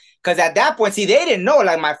 what the? Because at that point, see, they didn't know.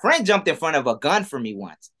 Like my friend jumped in front of a gun for me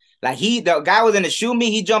once. Like the guy was gonna shoot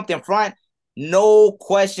me. He jumped in front, no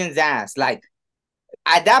questions asked. Like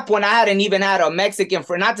at that point, I hadn't even had a Mexican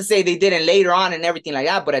friend. Not to say they didn't later on and everything like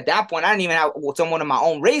that, but at that point, I didn't even have someone of my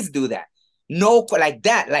own race do that. No, like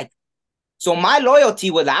that. Like so, my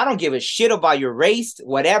loyalty was I don't give a shit about your race,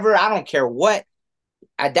 whatever. I don't care what.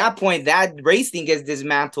 At that point, that race thing gets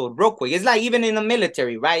dismantled real quick. It's like even in the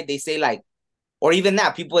military, right? They say like, or even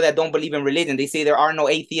that, people that don't believe in religion, they say there are no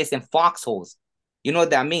atheists in foxholes. You know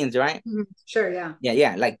what that means, right? Sure, yeah.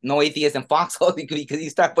 Yeah. Like no atheists in foxholes because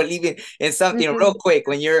you start believing in something Mm-hmm. real quick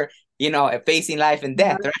when you're, facing life and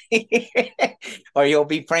death, right? Or you'll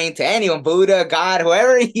be praying to anyone, Buddha, God,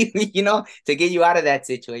 whoever, to get you out of that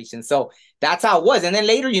situation. So that's how it was. And then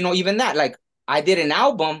later, even that, like I did an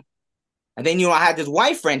album. And then, I had this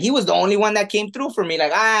white friend. He was the only one that came through for me.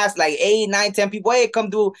 Like, I asked like 8, 9, 10 people, hey, come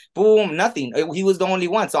do, boom, nothing. He was the only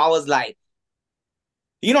one. So I was like,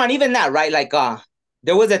 and even that, right? Like,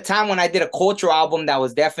 there was a time when I did a cultural album that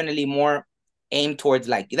was definitely more aimed towards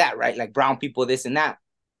like that, right? Like brown people, this and that.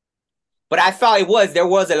 But I felt there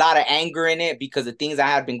was a lot of anger in it because of things I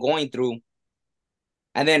had been going through.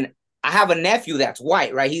 And then I have a nephew that's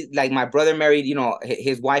white, right? He's like my brother married,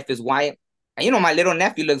 his wife is white. And my little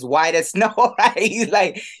nephew looks white as snow, right? He's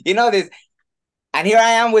like, this. And here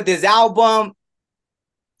I am with this album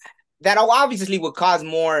that obviously would cause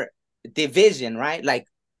more division, right? Like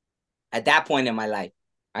at that point in my life.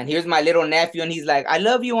 And here's my little nephew, and he's like, I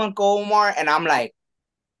love you, Uncle Omar. And I'm like,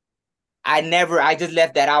 I just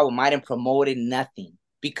left that album. I didn't promote it, nothing.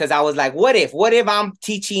 Because I was like, what if I'm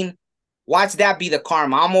teaching, watch that be the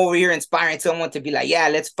karma. I'm over here inspiring someone to be like, yeah,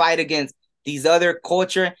 let's fight against these other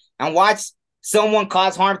culture and watch someone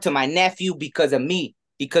cause harm to my nephew because of me,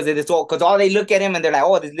 because of this because all they look at him and they're like,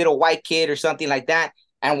 oh, this little white kid or something like that.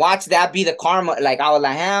 And watch that be the karma. Like I was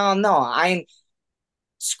like, hell no, I ain't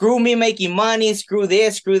screw me making money, screw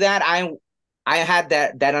this, screw that. I had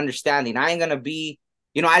that understanding. I ain't gonna be,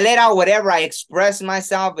 I let out whatever I expressed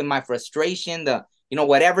myself and my frustration,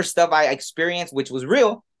 whatever stuff I experienced, which was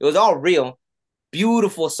real. It was all real.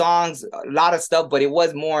 Beautiful songs, a lot of stuff, but it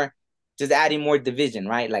was more just adding more division,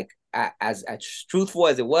 right? Like as truthful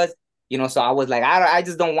as it was, so I was like, I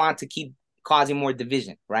just don't want to keep causing more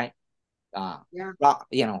division, right? Yeah. Blah,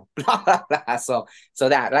 blah, blah, blah. So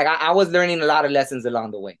that, like, I was learning a lot of lessons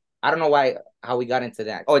along the way. I don't know how we got into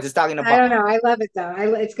that. Oh, just talking I about. don't know. I love it though.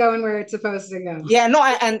 It's going where it's supposed to go. Yeah, no,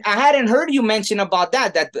 and I hadn't heard you mention about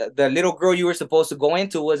that the little girl you were supposed to go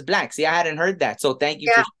into was black. See, I hadn't heard that. So thank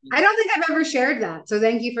you Yeah, for. I don't think I've ever shared that. So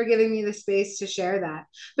thank you for giving me the space to share that.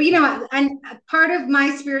 But and part of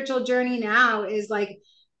my spiritual journey now is like,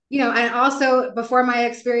 and also before my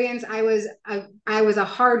experience, I was a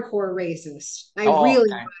hardcore racist. I Oh,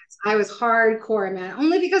 really okay. was. I was hardcore, man.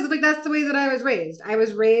 Only because like that's the way that I was raised. I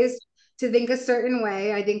was raised to think a certain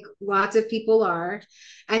way. I think lots of people are.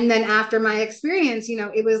 And then after my experience,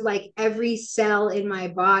 it was like every cell in my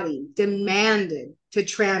body demanded to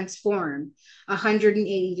transform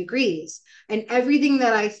 180 degrees. And everything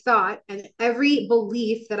that I thought and every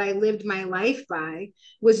belief that I lived my life by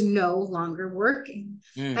was no longer working.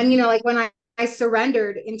 And, like when I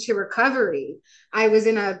surrendered into recovery, I was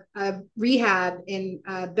in a rehab in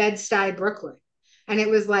Bed-Stuy, Brooklyn. And it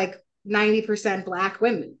was like 90% Black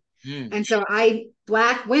women. And so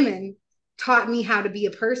Black women taught me how to be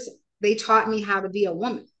a person. They taught me how to be a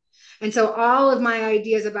woman. And so all of my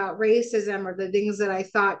ideas about racism or the things that I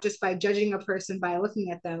thought just by judging a person by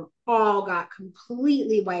looking at them all got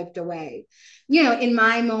completely wiped away. In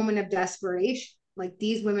my moment of desperation, like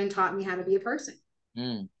these women taught me how to be a person.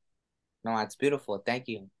 No, that's beautiful. Thank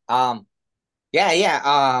you. Yeah.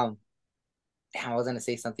 I was gonna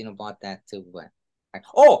say something about that too, but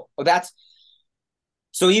that's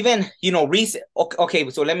so even recent. Okay,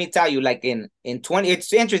 so let me tell you, like in 20,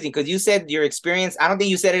 it's interesting because you said your experience. I don't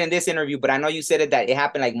think you said it in this interview, but I know you said it that it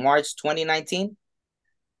happened like March 2019.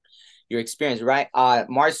 Your experience, right?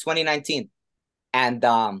 March 2019, and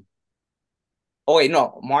oh wait,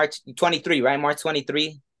 no, March 23, right? March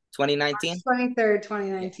 23, 2019. March 23rd,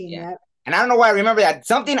 2019. Yeah. Yep. And I don't know why I remember that.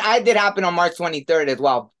 Something I did happen on March 23rd as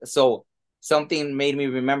well. So something made me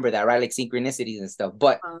remember that, right? Like synchronicities and stuff.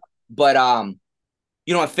 But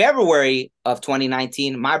in February of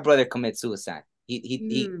 2019, my brother committed suicide.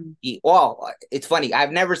 Well, it's funny.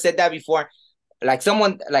 I've never said that before. Like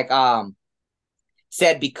someone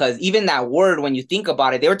said, because even that word, when you think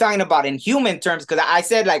about it, they were talking about in human terms. Because I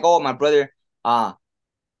said like, oh, my brother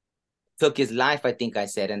took his life, I think I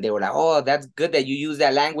said. And they were like, oh, that's good that you use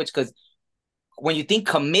that language, because when you think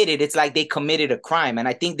committed, it's like they committed a crime. And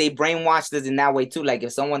I think they brainwashed us in that way too. Like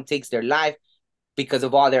if someone takes their life because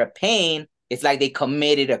of all their pain, it's like they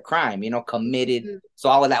committed a crime, committed. Mm-hmm. So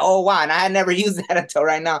I was like, oh, wow. And I had never used that until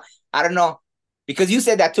right now. I don't know. Because you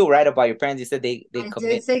said that too, right? About your parents. You said they I did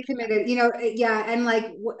commit. say committed, yeah. And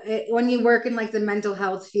like when you work in like the mental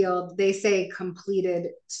health field, they say completed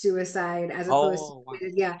suicide as opposed to Oh, wow.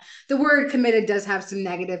 committed. Yeah. The word committed does have some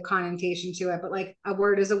negative connotation to it, but like a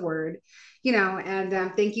word is a word,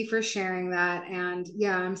 and thank you for sharing that. And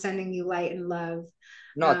yeah, I'm sending you light and love.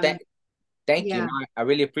 No, Um, thank you. yeah. No, I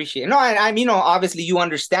really appreciate it. No, I'm, obviously you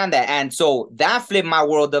understand that. And so that flipped my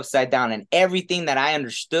world upside down, and everything that I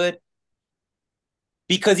understood.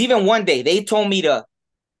 Because even one day they told me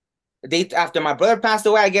after my brother passed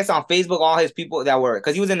away, I guess on Facebook, all his people that were,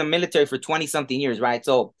 because he was in the military for 20 something years, right?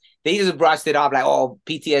 So they just brushed it off like, oh,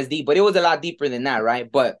 PTSD, but it was a lot deeper than that,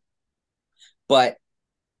 right? But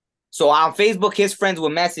so on Facebook, his friends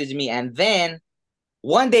would message me. And then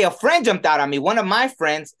one day a friend jumped out on me. One of my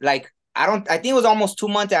friends, like, I think it was almost 2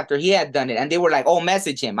 months after he had done it. And they were like, oh,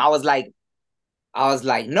 message him. I was like,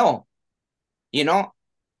 no, you know,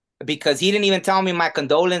 because he didn't even tell me my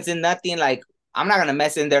condolence and nothing. Like, I'm not going to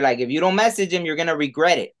message him. They're like, if you don't message him, you're going to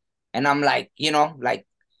regret it. And I'm like, like,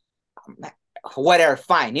 whatever,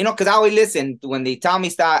 fine. Because I always listen. When they tell me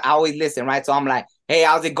stuff, I always listen, right? So I'm like, hey,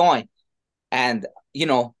 how's it going? And, he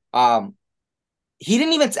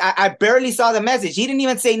didn't even, I barely saw the message. He didn't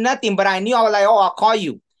even say nothing, but I knew. I was like, oh, I'll call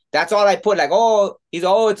you. That's all I put. Like, oh,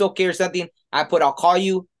 it's okay or something. I put, I'll call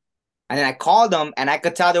you. And then I called him, and I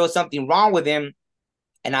could tell there was something wrong with him.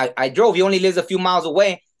 And I drove. He only lives a few miles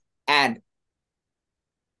away. And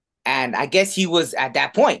I guess he was at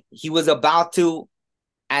that point. He was about to,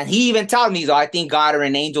 and he even told me, so I think God or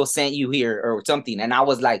an angel sent you here or something. And I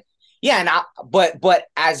was like, yeah. And but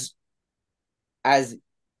as I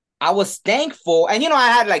was thankful. And,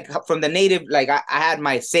 I had like from the native, like I had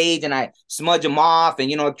my sage and I smudge them off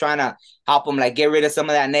and, trying to help them like get rid of some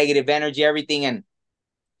of that negative energy, everything.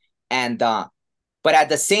 But at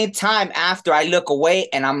the same time, after I look away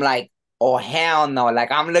and I'm like, oh, hell no.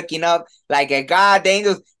 Like I'm looking up like at God, the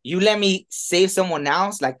angels, you let me save someone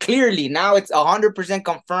else. Like clearly now it's 100%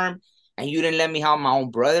 confirmed. And you didn't let me help my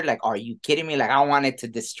own brother. Like, are you kidding me? Like I wanted to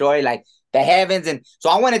destroy like the heavens. And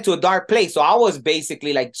so I went into a dark place. So I was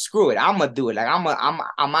basically like, screw it. I'm going to do it. Like I'm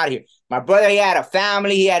out of here. My brother, he had a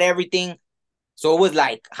family. He had everything. So it was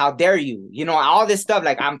like, how dare you? All this stuff.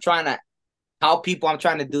 Like I'm trying to help people. I'm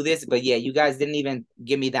trying to do this. But yeah, you guys didn't even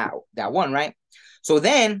give me that one, right? So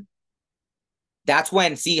then that's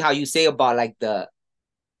when, see how you say about like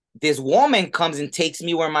this woman comes and takes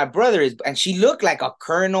me where my brother is. And she looked like a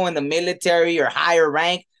colonel in the military or higher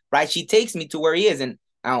rank, right? She takes me to where he is and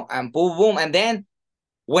boom, boom. And then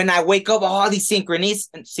when I wake up, all these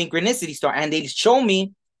synchronicities start, and they show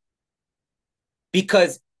me,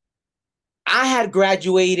 because I had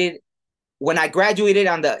graduated. When I graduated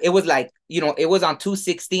it was like, it was on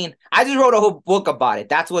 2/16. I just wrote a whole book about it.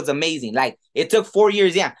 That's what's amazing. Like it took 4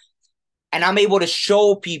 years. Yeah. And I'm able to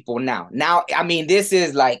show people now. Now, I mean, this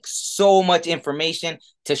is like so much information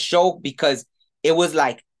to show, because it was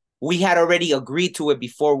like we had already agreed to it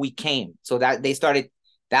before we came. So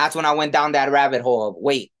that's when I went down that rabbit hole of,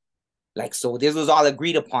 wait, like, so this was all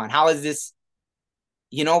agreed upon. How is this,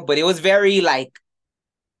 but it was very like,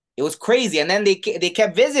 it was crazy. And then they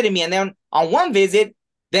kept visiting me. And then on one visit,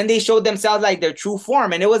 then they showed themselves like their true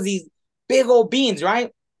form. And it was these big old beings,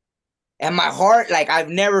 right? And my heart, like I've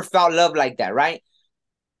never felt love like that, right?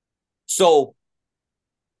 So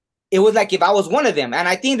it was like if I was one of them. And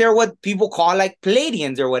I think they're what people call like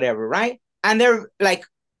Palladians or whatever, right? And they're like,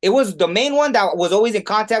 it was the main one that was always in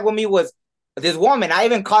contact with me was this woman. I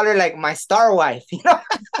even call her like my star wife,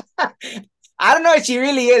 I don't know if she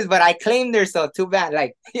really is, but I claimed her, so too bad.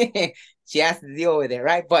 Like she has to deal with it,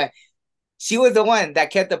 right? But she was the one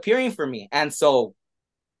that kept appearing for me. And so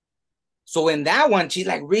in that one, she's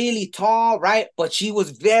like really tall, right? But she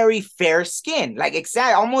was very fair skinned, like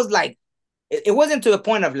exactly, almost like it wasn't to the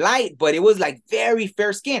point of light, but it was like very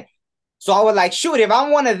fair skin. So I was like, shoot, if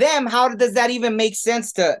I'm one of them, how does that even make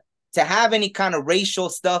sense to have any kind of racial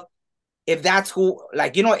stuff? If that's who,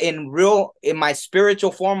 like, in my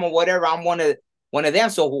spiritual form or whatever, I'm one of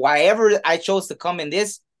them. So whoever I chose to come in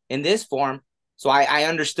this form. So I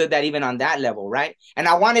understood that even on that level, right? And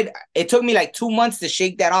it took me like 2 months to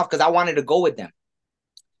shake that off, because I wanted to go with them.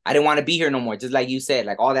 I didn't want to be here no more, just like you said,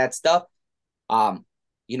 like all that stuff. And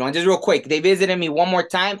just real quick, they visited me one more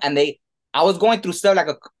time, and I was going through stuff like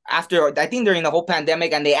after, I think during the whole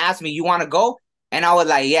pandemic, and they asked me, you want to go? And I was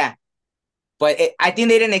like, yeah. But I think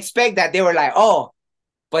they didn't expect that. They were like, oh,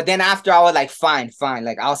 but then after I was like, fine,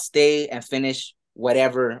 like I'll stay and finish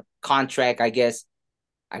whatever contract I guess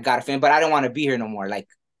I gotta finish, but I don't want to be here no more. Like,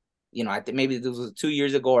 you know, I think maybe this was 2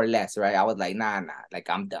 years ago or less, right? I was like, nah, like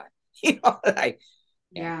I'm done. You know, like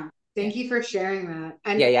yeah, Yeah. yeah, Thank you for sharing that.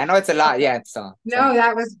 yeah, And yeah. I know it's a lot. Yeah, so no,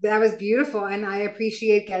 that was beautiful, and I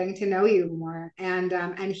appreciate getting to know you more and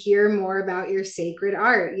hear more about your sacred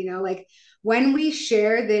art. You know, like when we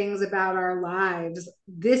share things about our lives,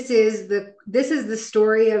 this is the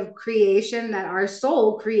story of creation that our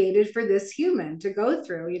soul created for this human to go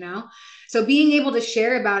through. You know, so being able to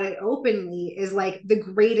share about it openly is like the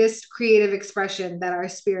greatest creative expression that our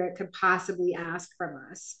spirit could possibly ask from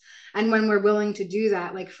us. And when we're willing to do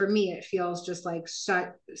that, like for me, it feels just like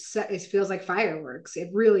it feels like fireworks. It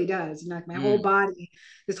really does. And like my whole mm, body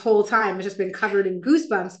this whole time has just been covered in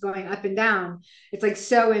goosebumps going up and down. It's like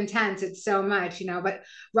so intense. It's so much, you know. But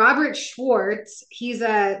Robert Schwartz, he's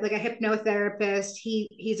a like a hypnotherapist.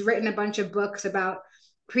 He's written a bunch of books about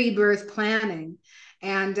pre-birth planning.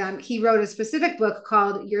 And he wrote a specific book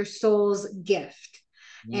called Your Soul's Gift.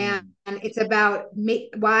 And it's about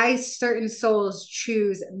why certain souls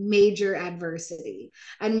choose major adversity.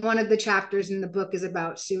 And one of the chapters in the book is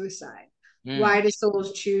about suicide. mm, Why do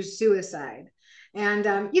souls choose suicide? And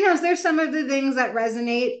you know, there's some of the things that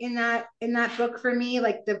resonate in that book for me,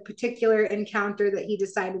 like the particular encounter that he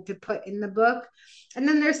decided to put in the book. And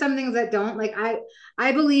then there's some things that don't. Like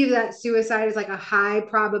I believe that suicide is like a high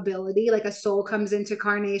probability, like a soul comes into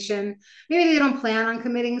carnation. Maybe they don't plan on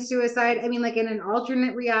committing suicide. I mean, like in an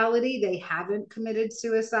alternate reality, they haven't committed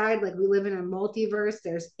suicide. Like we live in a multiverse,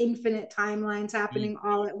 there's infinite timelines mm, happening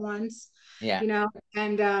all at once, yeah. you know,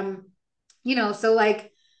 and you know, so I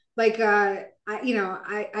think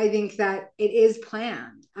that it is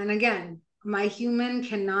planned. And again, my human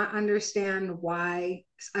cannot understand why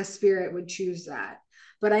a spirit would choose that.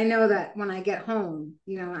 But I know that when I get home,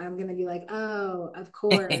 you know, I'm going to be like, oh, of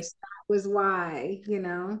course, that was why, you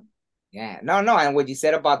know? Yeah, no, and what you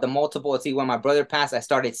said about the multiple, see, when my brother passed, I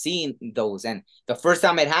started seeing those, and the first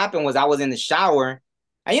time it happened was I was in the shower,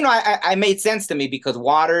 and you know, I made sense to me because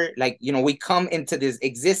water, like you know, we come into this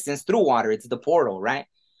existence through water. It's the portal, right?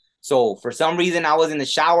 So for some reason, I was in the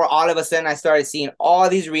shower. All of a sudden, I started seeing all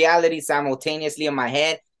these realities simultaneously in my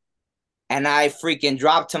head, and I freaking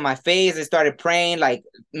dropped to my face. I started praying, like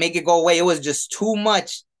make it go away. It was just too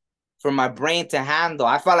much for my brain to handle.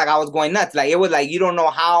 I felt like I was going nuts. Like it was like you don't know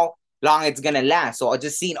how long it's gonna last. So I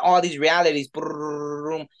just seen all these realities,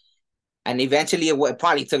 and eventually it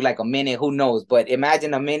probably took like a minute. Who knows? But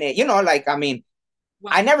imagine a minute. You know, like I mean,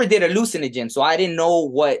 I never did hallucinogen, so I didn't know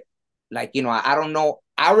what. Like you know, I don't know.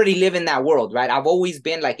 I already live in that world, right? I've always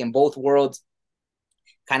been like in both worlds,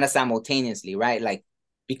 kind of simultaneously, right? Like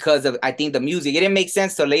because of I think the music, it didn't make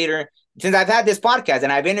sense till later. Since I've had this podcast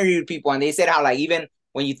and I've interviewed people, and they said how like even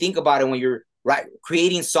when you think about it, when you're right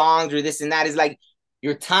creating songs or this and that, is like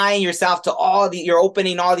you're tying yourself to you're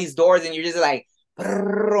opening all these doors, and you're just like, so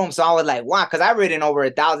I was like, wow, because I've written over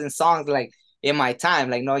 1,000 songs like in my time,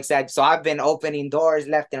 like no exaggeration. So I've been opening doors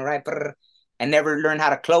left and right, and never learned how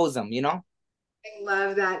to close them, you know? I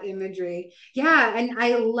love that imagery. Yeah, and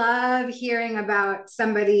I love hearing about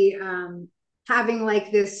somebody having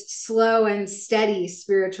like this slow and steady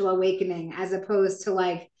spiritual awakening as opposed to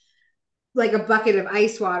like a bucket of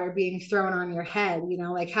ice water being thrown on your head, you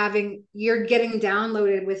know, like having you're getting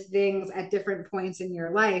downloaded with things at different points in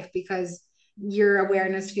your life because your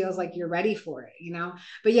awareness feels like you're ready for it, you know.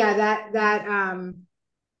 But yeah,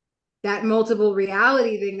 that multiple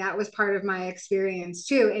reality thing, that was part of my experience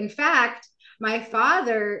too. In fact, my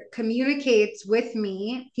father communicates with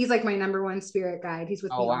me. He's like my number one spirit guide. He's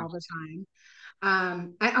with Oh me wow. all the time.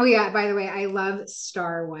 Oh yeah, by the way, I love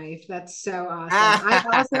Star Wife. That's so awesome. I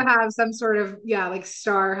also have some sort of, yeah, like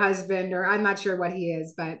star husband, or I'm not sure what he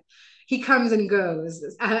is, but he comes and goes.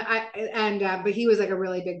 But he was like a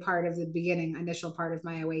really big part of the beginning, initial part of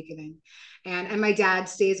my awakening. And my dad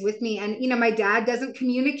stays with me. And you know, my dad doesn't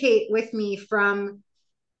communicate with me from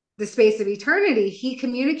the space of eternity. He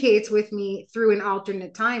communicates with me through an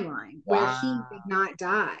alternate timeline where he did Wow. not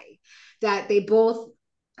die, that they both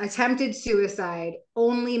attempted suicide.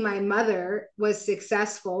 Only my mother was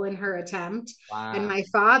successful in her attempt. And Wow. my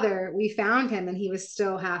father, we found him and he was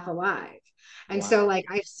still half alive. And so, Wow. like,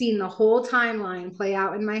 I've seen the whole timeline play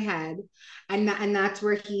out in my head. And that's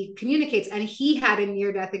where he communicates. And he had a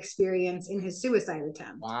near death experience in his suicide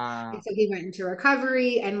attempt. And Wow. so he went into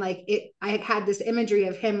recovery. And like, I had this imagery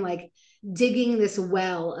of him like digging this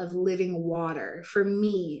well of living water for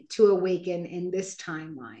me to awaken in this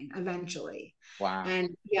timeline eventually. Wow.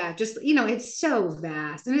 And yeah, just, it's so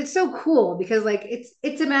vast and it's so cool because like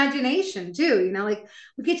it's imagination too, like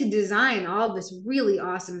we get to design all this really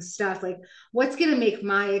awesome stuff. Like what's going to make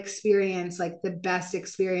my experience like the best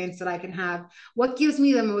experience that I can have? What gives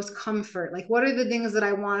me the most comfort? Like what are the things that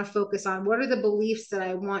I want to focus on? What are the beliefs that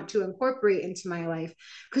I want to incorporate into my life?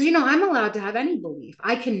 Because I'm allowed to have any belief.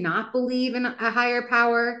 I cannot believe in a higher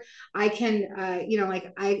power. I can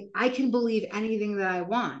like I can believe anything that I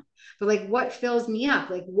want, but like what fills me up,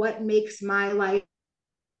 like what makes my life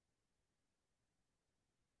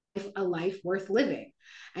a life worth living.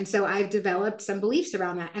 And so I've developed some beliefs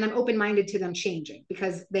around that, and I'm open-minded to them changing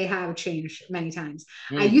because they have changed many times.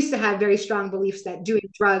 I Mm. used to have very strong beliefs that doing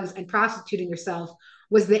drugs and prostituting yourself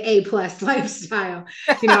was the A+ lifestyle.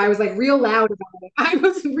 I was like real loud about it. I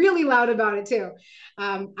was really loud about it too.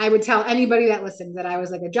 I would tell anybody that listened that I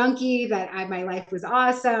was like a junkie, that my life was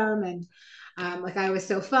awesome, and like I was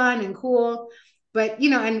so fun and cool. But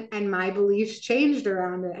and my beliefs changed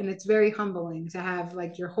around it, and it's very humbling to have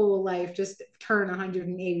like your whole life just turn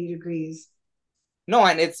 180 degrees. No,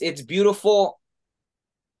 and it's beautiful.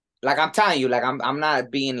 Like I'm telling you, like I'm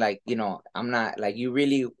not being like, I'm not like, you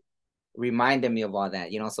really reminded me of all that,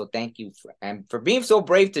 so thank you for being so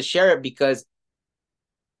brave to share it, because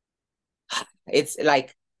it's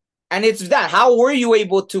like, and it's that, how were you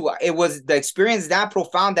able to, it was the experience that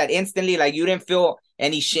profound that instantly, like you didn't feel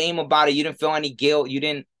any shame about it, you didn't feel any guilt, you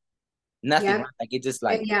didn't, nothing, Yep. right? Like it just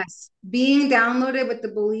And like, yes, being downloaded with the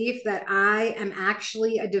belief that I am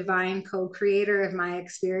actually a divine co-creator of my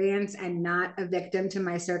experience and not a victim to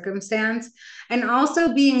my circumstance. And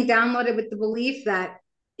also being downloaded with the belief that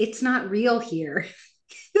it's not real here.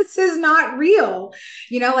 This is not real.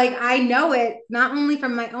 Like I know it not only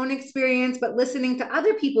from my own experience, but listening to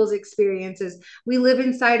other people's experiences. We live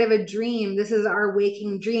inside of a dream. This is our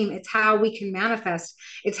waking dream. It's how we can manifest.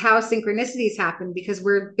 It's how synchronicities happen because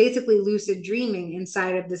we're basically lucid dreaming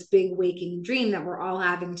inside of this big waking dream that we're all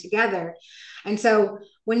having together. And so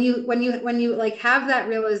when you like have that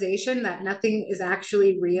realization that nothing is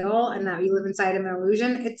actually real and that you live inside of an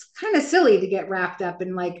illusion, it's kind of silly to get wrapped up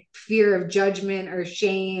in like fear of judgment or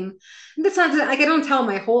shame. And that's not like I don't tell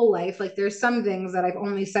my whole life. Like there's some things that I've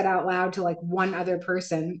only said out loud to like one other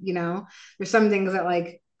person. There's some things that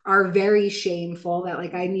like are very shameful that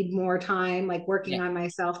like I need more time like working yeah, on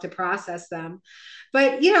myself to process them.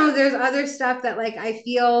 But there's other stuff that like I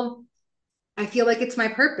feel like it's my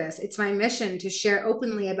purpose. It's my mission to share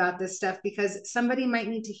openly about this stuff because somebody might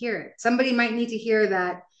need to hear it. Somebody might need to hear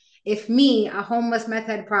that if me, a homeless meth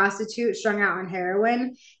head prostitute strung out on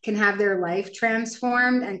heroin, can have their life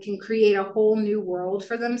transformed and can create a whole new world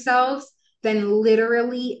for themselves, then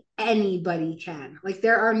literally anybody can. Like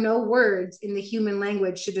there are no words in the human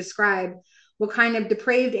language to describe what kind of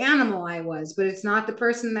depraved animal I was, but it's not the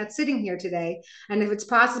person that's sitting here today. And if it's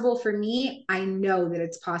possible for me, I know that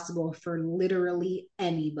it's possible for literally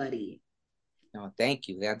anybody. no, thank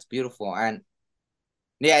you, that's beautiful. And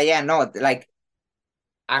yeah, no, like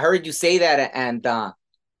I heard you say that, and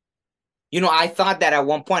I thought that at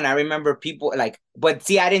one point. I remember people like, but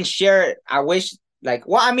see, I didn't share it. I wish, like,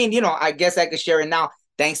 well, I mean, I guess I could share it now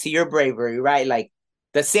thanks to your bravery, right? Like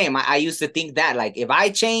the same. I used to think that, like, if I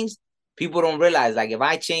change, people don't realize, like, if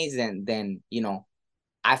I change, then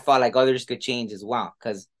I felt like others could change as well.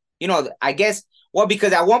 Because I guess, well,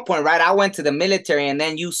 because at one point, right, I went to the military, and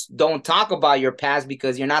then you don't talk about your past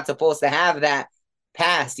because you're not supposed to have that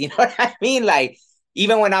past. You know what I mean? Like,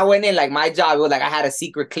 even when I went in, like my job, it was like I had a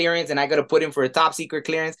secret clearance and I got to put in for a top secret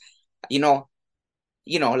clearance. You know,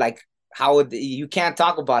 like how you can't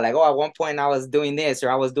talk about like, oh, at one point I was doing this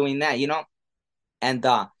or I was doing that, and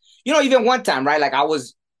even one time, right? Like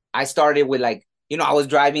I started with like, I was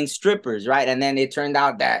driving strippers, right? And then it turned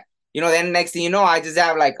out that, then next thing you know, I just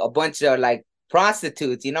have like a bunch of like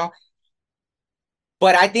prostitutes,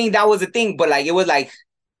 But I think that was the thing. But like it was like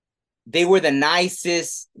they were the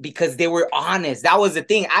nicest because they were honest. That was the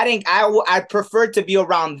thing. I preferred to be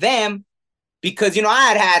around them because,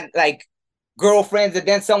 I had like girlfriends, and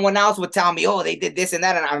then someone else would tell me, oh, they did this and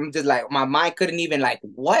that. And I'm just like, my mind couldn't even like,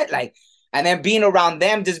 what? Like, and then being around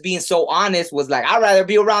them, just being so honest was like, I'd rather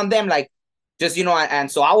be around them. Like, just,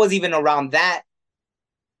 and so I was even around that.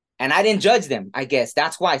 And I didn't judge them, I guess.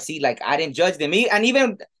 That's why, see, like, I didn't judge them. And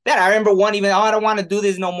even that, I remember one even, oh, I don't want to do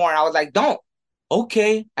this no more. And I was like, don't.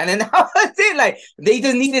 Okay. And then that was it. Like, they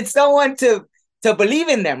just needed someone to believe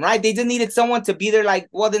in them, right? They just needed someone to be there like,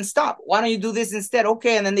 well, then stop. Why don't you do this instead?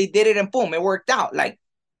 Okay. And then they did it and boom, it worked out. Like,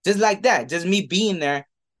 just like that. Just me being there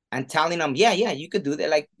and telling them, yeah, you could do that.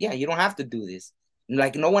 Like, yeah, you don't have to do this.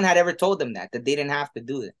 Like, no one had ever told them that they didn't have to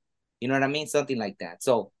do it. You know what I mean? Something like that.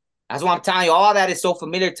 So that's why I'm telling you, all that is so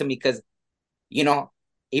familiar to me because you know,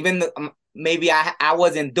 even the, maybe I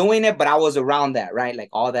wasn't doing it, but I was around that, right? Like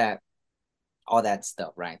all that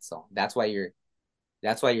stuff, right? So that's why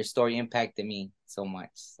your story impacted me so much.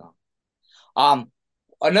 So, um,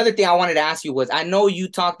 another thing I wanted to ask you was, I know you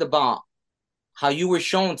talked about how you were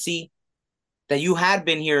shown, see, that you had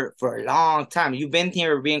been here for a long time. You've been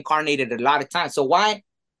here reincarnated a lot of times. So why,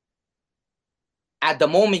 at the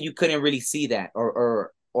moment, you couldn't really see that,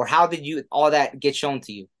 or how did you all that get shown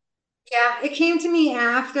to you? Yeah, it came to me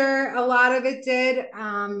after a lot of it did.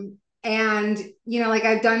 And like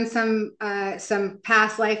I've done some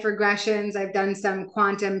past life regressions. I've done some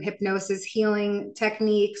quantum hypnosis healing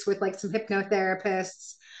techniques with like some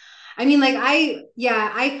hypnotherapists. I mean, like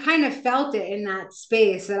yeah, I kind of felt it in that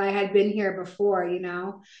space that I had been here before.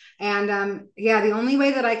 And yeah, the only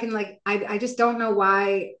way that I can like I just don't know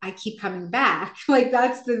why I keep coming back. Like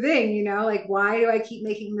that's the thing, like why do I keep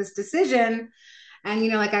making this decision? And,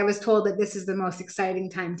 like I was told that this is the most exciting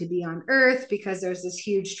time to be on Earth because there's this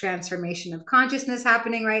huge transformation of consciousness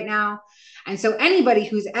happening right now. And so anybody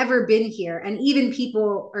who's ever been here, and even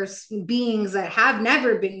people or beings that have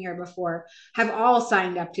never been here before, have all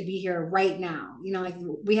signed up to be here right now. Like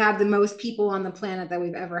we have the most people on the planet that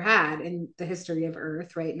we've ever had in the history of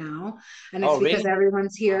Earth right now. And it's Oh, because really?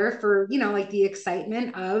 everyone's here for, like the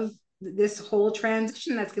excitement of this whole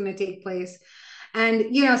transition that's going to take place.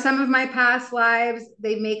 And, some of my past lives,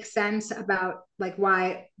 they make sense about like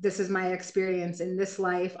why this is my experience in this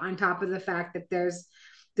life, on top of the fact that there's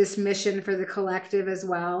this mission for the collective as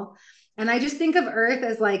well. And I just think of Earth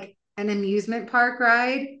as like an amusement park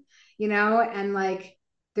ride, and like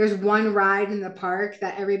there's one ride in the park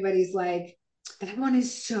that everybody's like, that one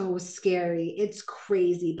is so scary. It's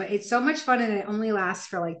crazy, but it's so much fun and it only lasts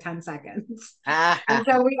for like 10 seconds. And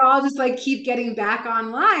so we all just like keep getting back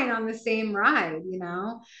online on the same ride.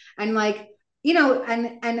 And like,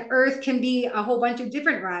 and Earth can be a whole bunch of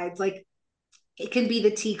different rides. Like it can be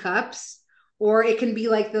the teacups, or it can be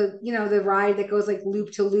like the ride that goes like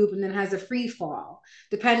loop to loop and then has a free fall,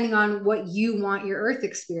 depending on what you want your Earth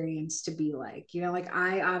experience to be like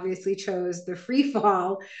I obviously chose the free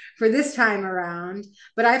fall for this time around,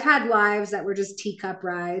 but I've had lives that were just teacup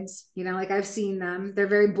rides. Like I've seen them, they're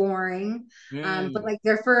very boring. But Mm. like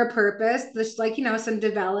they're for a purpose. There's like some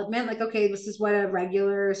development, like okay, this is what a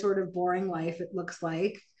regular sort of boring life it looks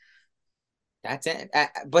like. That's it.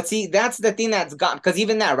 But see, that's the thing that's gone. Because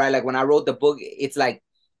even that, right? Like when I wrote the book, it's like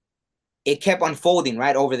it kept unfolding,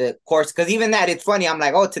 right, over the course. Because even that, it's funny. I'm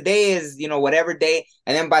like, oh, today is, whatever day.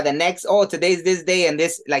 And then by the next, oh, today's this day. And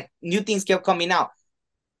this, like, new things kept coming out.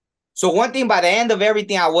 So one thing, by the end of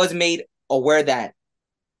everything, I was made aware that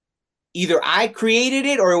either I created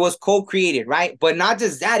it or it was co-created, right? But not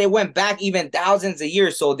just that, it went back even thousands of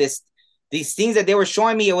years. So these things that they were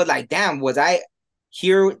showing me, it was like, damn, was I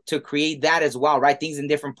here to create that as well, right? Things in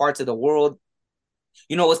different parts of the world.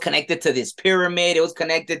 It was connected to this pyramid. It was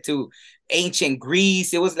connected to ancient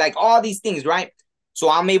Greece. It was like all these things, right? So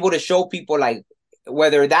I'm able to show people like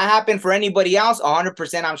whether that happened for anybody else,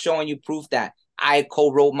 100% I'm showing you proof that I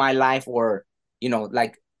co-wrote my life, or,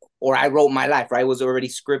 like, or I wrote my life, right? It was already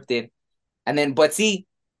scripted. And then, but see,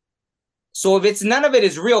 so if it's none of it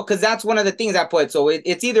is real, because that's one of the things I put. So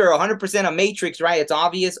it's either 100% a matrix, right? It's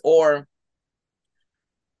obvious, or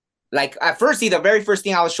like at first, see, the very first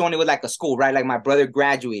thing I was showing it was like a school, right? Like my brother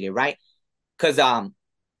graduated, right? Because I'll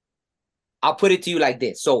put it to you like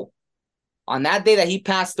this. So on that day that he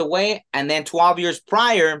passed away, and then 12 years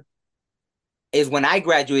prior is when I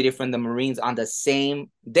graduated from the Marines on the same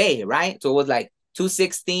day, right? So it was like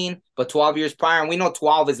 216, but 12 years prior. And we know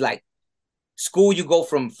 12 is like school, you go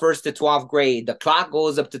from first to 12th grade. The clock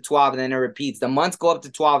goes up to 12 and then it repeats. The months go up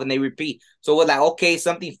to 12 and they repeat. So we're like, okay,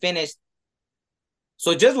 something finished.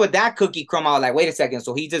 So just with that cookie crumb, I was like, wait a second.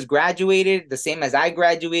 So he just graduated the same as I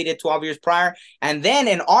graduated 12 years prior. And then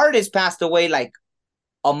an artist passed away like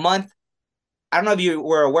a month. I don't know if you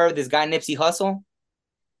were aware of this guy, Nipsey Hussle.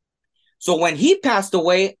 So when he passed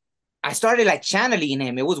away, I started like channeling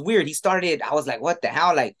him. It was weird. I was like, what the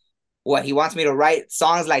hell? Like, what? He wants me to write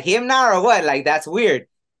songs like him now or what? Like, that's weird.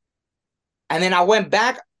 And then I went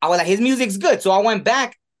back. I was like, his music's good. So I went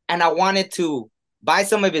back and I wanted to buy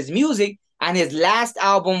some of his music. And his last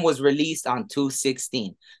album was released on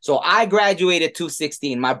 216. So I graduated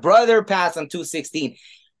 216. My brother passed on 216.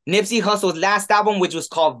 Nipsey Hussle's last album, which was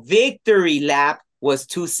called Victory Lap, was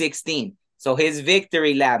 216. So his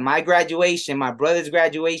Victory Lap, my graduation, my brother's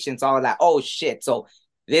graduation. So I was like, oh shit. So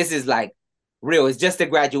this is like real. It's just a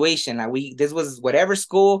graduation. Like this was whatever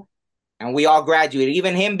school, and we all graduated.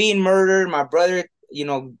 Even him being murdered, my brother,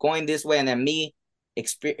 going this way, and then me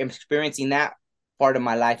experiencing that part of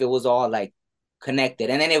my life. It was all like connected.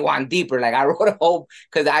 And then it went deeper. Like I wrote a whole,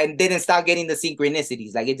 because I didn't stop getting the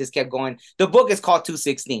synchronicities. Like it just kept going. The book is called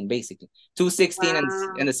 216, basically. 216 and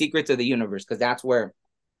Wow. the secrets of the universe, because that's where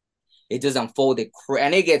it just unfolded.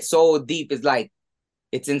 And it gets so deep. It's like,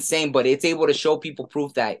 it's insane, but it's able to show people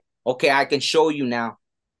proof that, okay, I can show you now.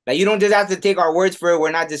 Like you don't just have to take our words for it.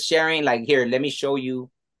 We're not just sharing, like, here, let me show you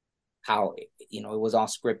how, it was all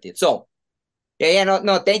scripted. So, yeah,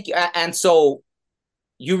 no, thank you. And so,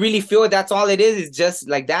 you really feel that's all it is just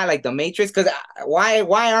like that, like the Matrix? Because why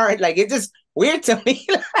aren't, like, it's just weird to me.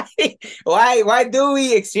 Like, why do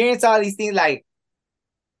we experience all these things? Like,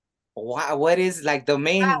 what is like the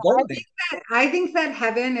main I goal there? think I think that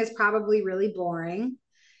heaven is probably really boring.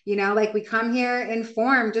 Like we come here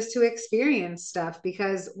informed just to experience stuff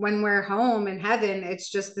because when we're home in heaven, it's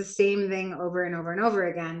just the same thing over and over and over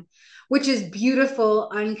again, which is beautiful,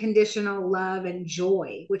 unconditional love and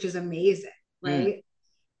joy, which is amazing, Mm, right?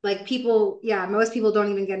 Like people, yeah, most people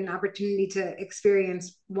don't even get an opportunity to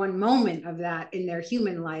experience one moment of that in their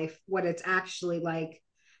human life, what it's actually like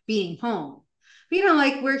being home. But,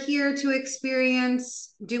 like we're here to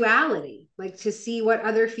experience duality, like to see what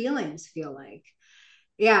other feelings feel like.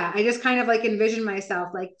 Yeah, I just kind of like envision myself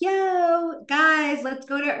like, yo, guys, let's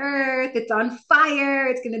go to Earth. It's on fire.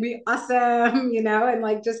 It's going to be awesome, and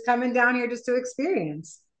like just coming down here just to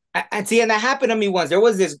experience. and see, and that happened to me once. There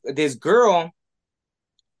was this girl,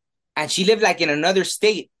 and she lived like in another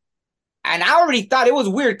state, and I already thought it was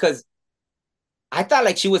weird because I thought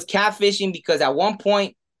like she was catfishing, because at one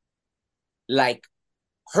point, like,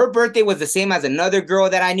 her birthday was the same as another girl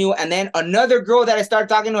that I knew. And then another girl that I started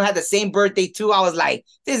talking to had the same birthday too. I was like,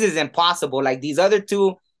 this is impossible. Like these other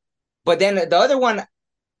two. But then the other one,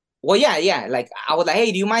 well, yeah. Like I was like,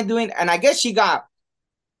 hey, do you mind doing? And I guess she got,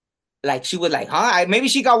 like, she was like, huh? Maybe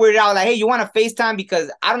she got weirded out. Like, hey, you want to FaceTime? Because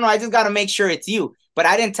I don't know. I just got to make sure it's you. But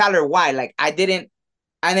I didn't tell her why. Like I didn't.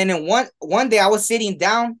 And then in one day I was sitting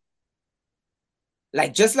down,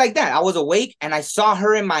 like just like that. I was awake and I saw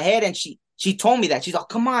her in my head, and she told me that. She's like,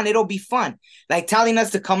 come on, it'll be fun. Like telling us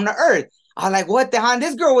to come to Earth. I was like, what the hell? And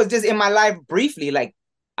this girl was just in my life briefly. Like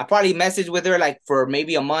I probably messaged with her like for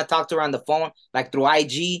maybe a month, talked to her on the phone, like through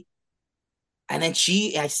IG. And then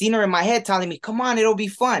I seen her in my head telling me, come on, it'll be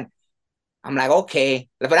fun. I'm like, okay.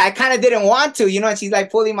 But I kind of didn't want to, and she's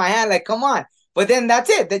like pulling my hand, like, come on. But then that's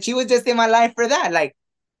it. That she was just in my life for that. Like,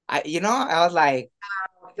 I was like,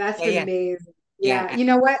 That's yeah, amazing. Yeah, yeah, you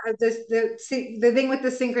know what? The thing with the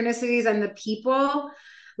synchronicities and the people,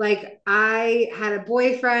 like I had a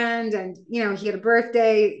boyfriend, and he had a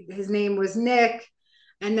birthday. His name was Nick,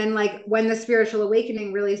 and then like when the spiritual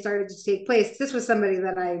awakening really started to take place, this was somebody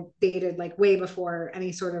that I dated like way before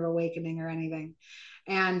any sort of awakening or anything,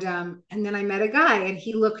 and then I met a guy, and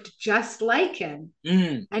he looked just like him,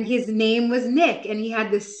 yeah. and his name was Nick, and he had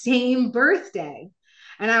the same birthday.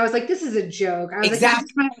 And I was like, this is a joke. I was like,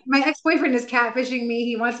 Exactly. my ex-boyfriend is catfishing me.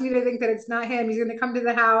 He wants me to think that it's not him. He's going to come to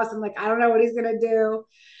the house. I'm like, I don't know what he's going to do.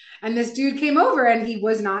 And this dude came over, and he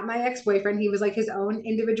was not my ex-boyfriend. He was like his own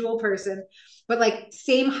individual person, but like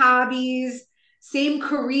same hobbies, same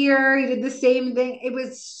career. He did the same thing. It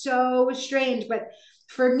was so strange. But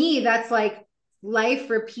for me, that's like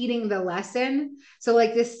life repeating the lesson. So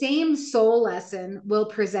like the same soul lesson will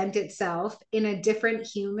present itself in a different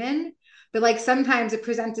human, but like sometimes it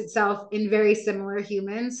presents itself in very similar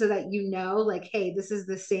humans, so that like, hey, this is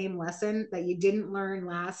the same lesson that you didn't learn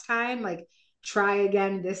last time, like try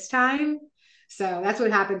again this time. So that's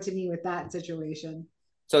what happened to me with that situation.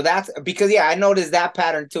 So that's because, yeah, I noticed that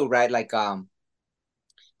pattern too, right? Like I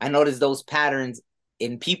noticed those patterns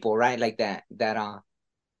in people, right? Like that.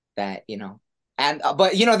 And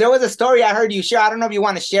but there was a story I heard you share. I don't know if you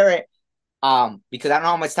want to share it, because I don't know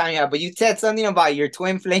how much time you have, but you said something about your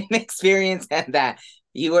twin flame experience, and that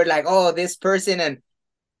you were like, oh, this person,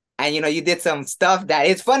 and you did some stuff that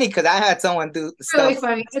it's funny because I had someone do Really stuff.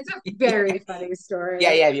 funny. It's a Yeah, very funny yeah, story.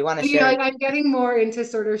 yeah. If you want to But, share it. like I'm getting more into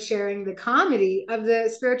sort of sharing the comedy of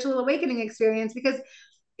the spiritual awakening experience because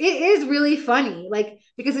it is really funny, like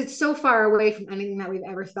because it's so far away from anything that we've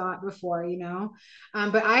ever thought before.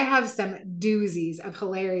 But I have some doozies of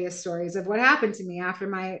hilarious stories of what happened to me after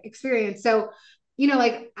my experience. So,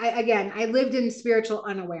 like I lived in spiritual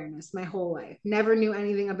unawareness my whole life, never knew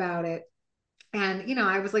anything about it. And,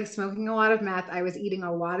 I was like smoking a lot of meth. I was eating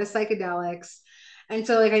a lot of psychedelics. And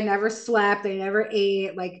so, like, I never slept. I never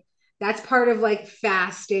ate. Like, that's part of like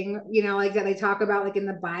fasting, like that they talk about, like in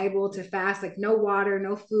the Bible to fast, like no water,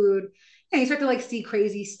 no food. And you start to like see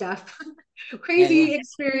crazy stuff, Yeah, yeah. crazy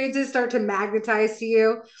experiences start to magnetize to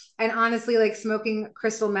you. And honestly, like smoking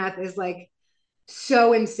crystal meth is like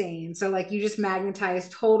so insane. So like you just magnetize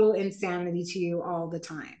total insanity to you all the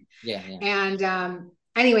time. Yeah, yeah. And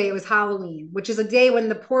anyway, it was Halloween, which is a day when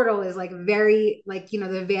the portal is like very, like,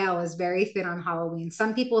 the veil is very thin on Halloween.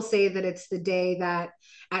 Some people say that it's the day that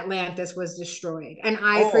Atlantis was destroyed. And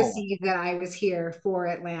I Oh. perceive that I was here for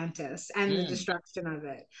Atlantis and the Mm. destruction of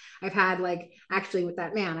it. I've had, like, actually with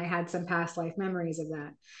that man, I had some past life memories of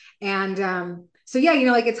that. And so yeah,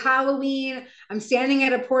 like it's Halloween. I'm standing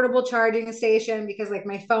at a portable charging station because like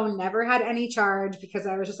my phone never had any charge because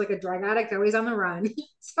I was just like a drug addict, always on the run.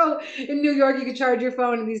 So in New York, you could charge your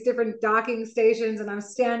phone in these different docking stations. And I'm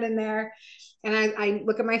standing there and I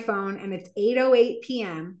look at my phone and it's 8:08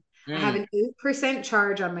 p.m. I have Mm. an 8%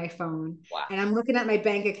 charge on my phone. Wow. And I'm looking at my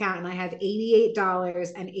bank account and I have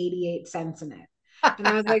 $88.88 in it. And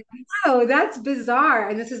I was like, oh, that's bizarre.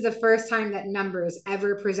 And this is the first time that numbers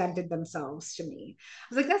ever presented themselves to me. I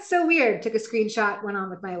was like, that's so weird. Took a screenshot, went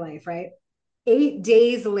on with my life, right? 8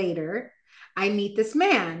 days later, I meet this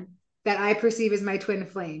man that I perceive as my twin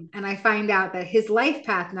flame. And I find out that his life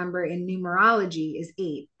path number in numerology is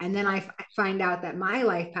 8. And then I find out that my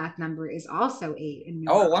life path number is also 8 in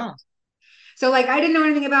Oh, numerology. wow. So like I didn't know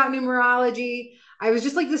anything about numerology. I was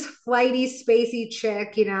just like this flighty, spacey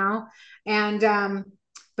chick, And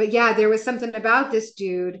but yeah, there was something about this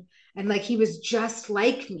dude. And like he was just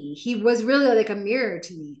like me. He was really like a mirror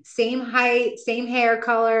to me. Same height, same hair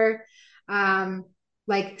color,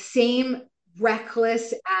 like same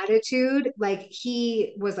reckless attitude. Like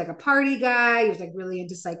he was like a party guy. He was like really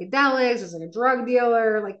into psychedelics, was like a drug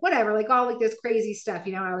dealer, like whatever, like all like this crazy stuff.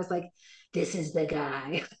 I was like, this is the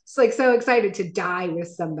guy. It's like so excited to die with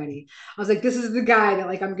somebody. I was like, this is the guy that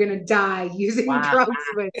like I'm gonna die using Wow. drugs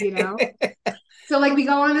with. So like we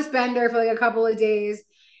go on this bender for like a couple of days.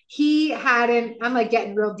 He hadn't, I'm like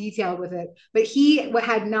getting real detailed with it, but he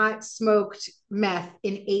had not smoked meth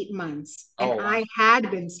in 8 months. And Oh, wow. I had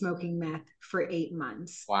been smoking meth for 8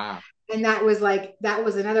 months. Wow. And that was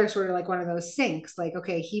another sort of like one of those syncs. Like,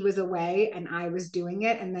 okay, he was away and I was doing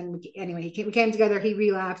it. And then anyway, we came together. He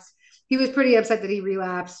relapsed. He was pretty upset that he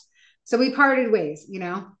relapsed. So we parted ways.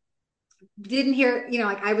 Didn't hear,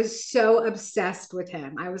 like I was so obsessed with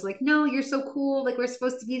him. I was like, no, you're so cool. Like we're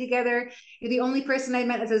supposed to be together. You're the only person I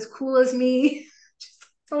met that's as cool as me. Just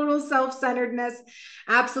total self-centeredness,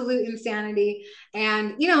 absolute insanity.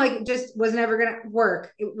 And, like just was never going to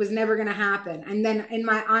work. It was never going to happen. And then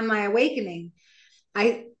on my awakening,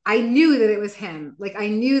 I knew that it was him. Like I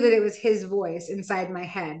knew that it was his voice inside my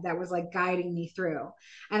head that was like guiding me through.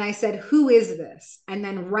 And I said, "Who is this?" And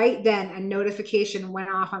then right then a notification went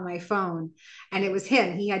off on my phone and it was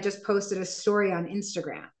him. He had just posted a story on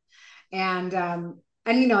Instagram. And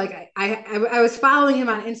like I was following him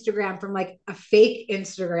on Instagram from like a fake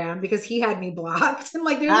Instagram because he had me blocked. And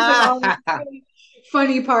like there's just like all these Ah. really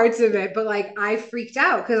funny parts of it. But like I freaked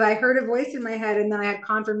out because I heard a voice in my head and then I had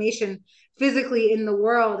confirmation physically in the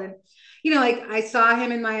world. And like I saw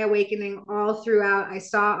him in my awakening all throughout. I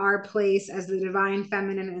saw our place as the divine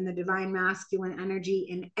feminine and the divine masculine energy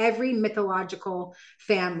in every mythological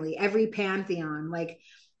family, every pantheon, like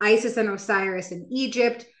Isis and Osiris in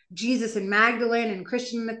Egypt, Jesus and Magdalene in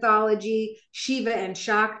Christian mythology, Shiva and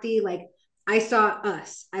Shakti. Like I saw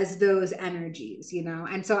us as those energies.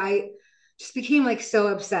 And so I just became like so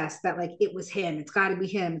obsessed that like it was him. It's got to be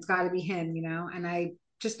him. It's got to be him. And I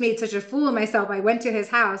just made such a fool of myself. I went to his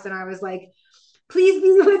house and I was like, please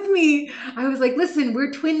be with me. I was like, listen,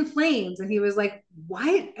 we're twin flames. And he was like,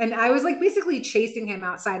 what? And I was like basically chasing him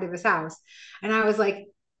outside of his house. And I was like,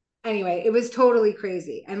 anyway, it was totally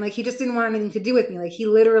crazy. And like he just didn't want anything to do with me. Like he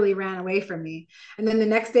literally ran away from me. And then the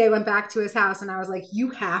next day I went back to his house and I was like,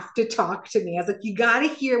 you have to talk to me. I was like, you got to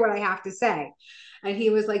hear what I have to say. And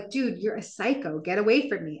he was like, dude, you're a psycho. Get away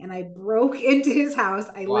from me. And I broke into his house.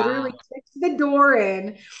 I literally Wow. kicked the door in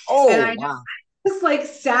and Oh, I wow. just like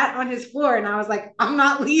sat on his floor and I was like, I'm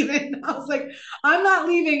not leaving. I was like, I'm not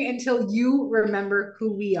leaving until you remember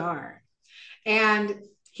who we are. And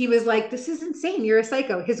he was like, this is insane. You're a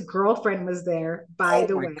psycho. His girlfriend was there, by Oh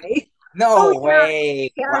the my God. way. Oh, No yeah.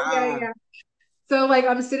 way. Wow. Yeah. So, like,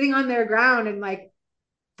 I'm sitting on their ground and, like,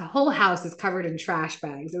 the whole house is covered in trash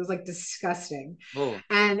bags. It was like disgusting. Oh,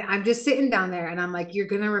 And I'm just sitting down there and I'm like, you're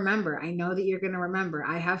going to remember. I know that you're going to remember.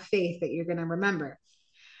 I have faith that you're going to remember.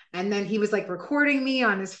 And then he was like recording me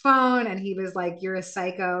on his phone and he was like, you're a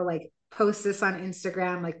psycho. Like, post this on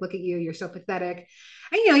Instagram. Like, look at you. You're so pathetic.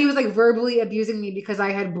 And, he was like verbally abusing me because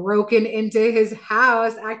I had broken into his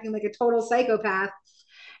house acting like a total psychopath.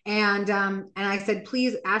 And I said,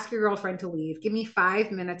 please ask your girlfriend to leave. Give me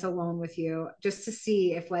 5 minutes alone with you just to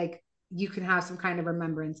see if like you can have some kind of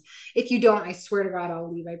remembrance. If you don't, I swear to God,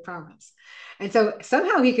 I'll leave, I promise. And so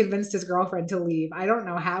somehow he convinced his girlfriend to leave. I don't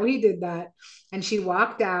know how he did that. And she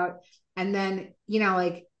walked out. And then,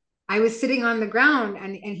 like I was sitting on the ground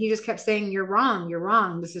and he just kept saying, you're wrong. You're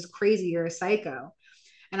wrong. This is crazy. You're a psycho.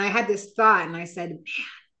 And I had this thought and I said, man,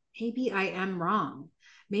 maybe I am wrong.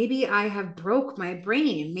 Maybe I have broke my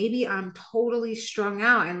brain. Maybe I'm totally strung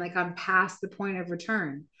out and like I'm past the point of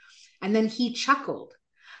return. And then he chuckled.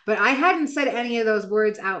 But I hadn't said any of those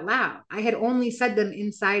words out loud. I had only said them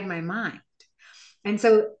inside my mind. And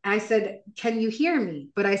so I said, can you hear me?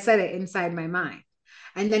 But I said it inside my mind.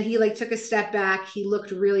 And then he like took a step back. He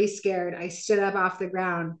looked really scared. I stood up off the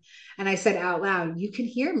ground and I said out loud, you can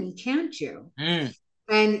hear me, can't you? Mm.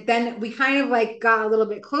 And then we kind of like got a little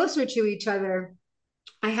bit closer to each other.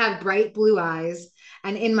 I have bright blue eyes.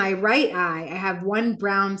 And in my right eye, I have one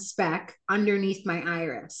brown speck underneath my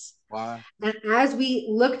iris. Wow. And as we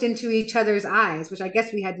looked into each other's eyes, which I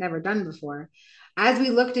guess we had never done before, as we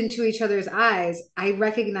looked into each other's eyes, I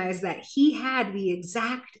recognized that he had the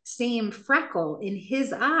exact same freckle in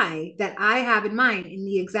his eye that I have in mine in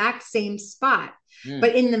the exact same spot,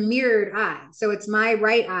 but in the mirrored eye. So it's my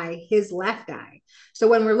right eye, his left eye. So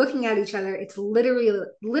when we're looking at each other, it's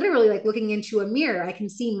literally like looking into a mirror. I can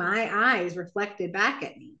see my eyes reflected back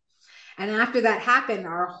at me. And after that happened,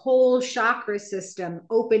 our whole chakra system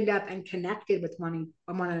opened up and connected with one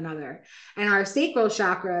another. And our sacral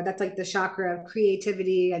chakra, that's like the chakra of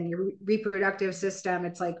creativity and your reproductive system.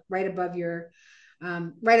 It's like right above your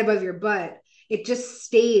butt. It just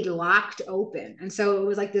stayed locked open. And so it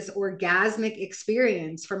was like this orgasmic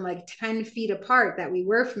experience from like 10 feet apart that we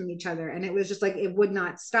were from each other. And it was just like, it would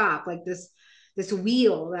not stop. Like this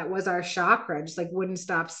wheel that was our chakra just like wouldn't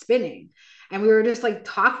stop spinning. And we were just like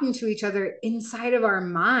talking to each other inside of our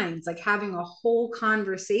minds, like having a whole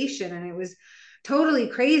conversation. And it was totally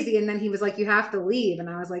crazy. And then he was like, you have to leave. And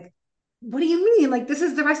I was like, what do you mean? Like, this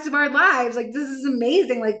is the rest of our lives. Like, this is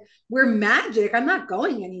amazing. Like, we're magic. I'm not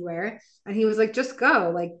going anywhere. And he was like, just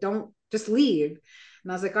go. Like, don't just leave.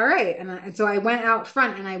 And I was like, all right. And so I went out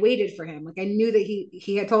front and I waited for him. Like, I knew that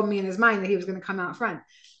he had told me in his mind that he was going to come out front.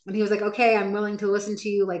 And he was like, okay, I'm willing to listen to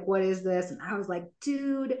you. Like, what is this? And I was like,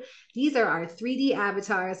 dude, these are our 3D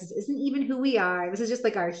avatars. This isn't even who we are. This is just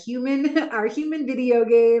like our human video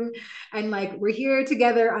game. And like, we're here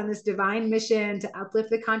together on this divine mission to uplift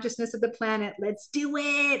the consciousness of the planet. Let's do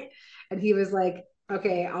it. And he was like,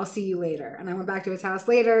 okay, I'll see you later. And I went back to his house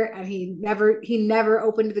later and he never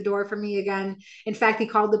opened the door for me again. In fact, he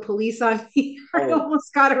called the police on me. I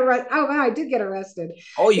almost got arrested. Oh, wow, I did get arrested.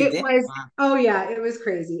 Oh, you it did? was, Wow. oh yeah, it was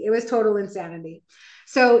crazy. It was total insanity.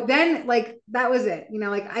 So then like, that was it.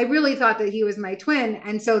 Like I really thought that he was my twin.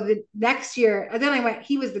 And so the next year, and then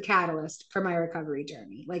he was the catalyst for my recovery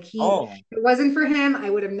journey. Like if it wasn't for him, I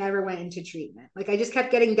would have never went into treatment. Like I just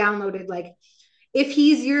kept getting downloaded. Like if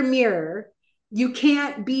he's your mirror, you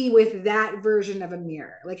can't be with that version of a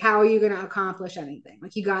mirror. Like, how are you going to accomplish anything?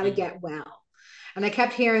 Like, you got to get well. And I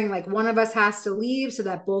kept hearing, like, one of us has to leave so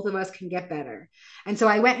that both of us can get better. And so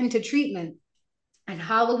I went into treatment, and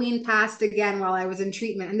Halloween passed again while I was in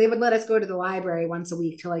treatment. And they would let us go to the library once a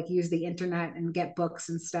week to, like, use the internet and get books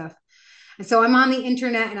and stuff. And so I'm on the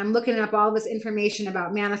internet and I'm looking up all this information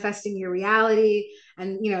about manifesting your reality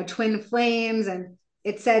and, twin flames. And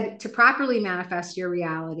it said to properly manifest your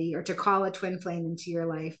reality or to call a twin flame into your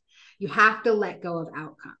life, you have to let go of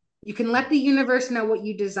outcome. You can let the universe know what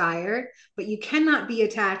you desire, but you cannot be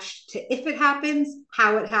attached to if it happens,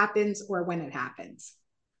 how it happens, or when it happens.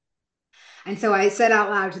 And so I said out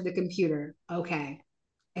loud to the computer, okay,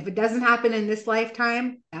 if it doesn't happen in this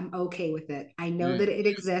lifetime, I'm okay with it. I know that it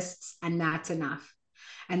exists and that's enough.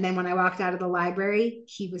 And then when I walked out of the library,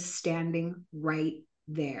 he was standing right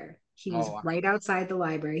there. He was right outside the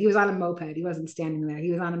library. He was on a moped. He wasn't standing there. He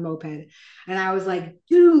was on a moped. And I was like,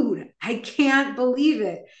 dude, I can't believe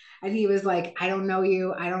it. And he was like, I don't know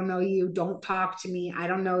you. I don't know you. Don't talk to me. I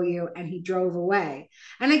don't know you. And he drove away.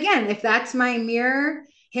 And again, if that's my mirror,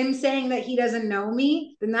 him saying that he doesn't know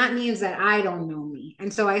me, then that means that I don't know me.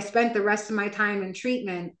 And so I spent the rest of my time in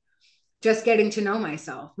treatment just getting to know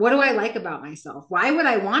myself. What do I like about myself? Why would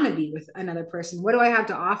I want to be with another person? What do I have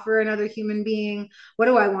to offer another human being? What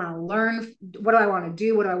do I want to learn? What do I want to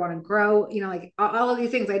do? What do I want to grow? Like all of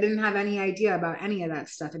these things. I didn't have any idea about any of that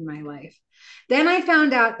stuff in my life. Then I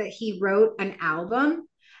found out that he wrote an album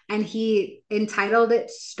and he entitled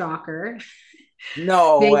it Stalker.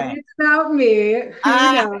 No way. It's about me. Who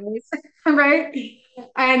knows? Right?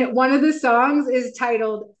 And one of the songs is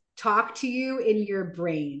titled Talk to You in Your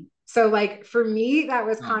Brain. So like for me, that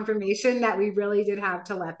was confirmation that we really did have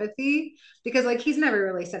telepathy because like he's never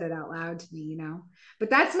really said it out loud to me, But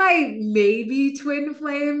that's my maybe twin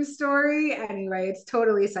flame story. Anyway, it's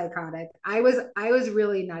totally psychotic. I was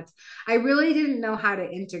really nuts. I really didn't know how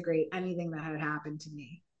to integrate anything that had happened to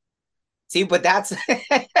me. See, but that's,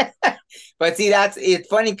 but see, that's it's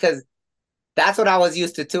funny because that's what I was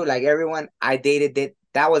used to too. Like everyone I dated did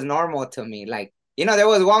that was normal to me. Like, there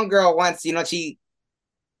was one girl once, she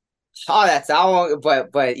all that stuff.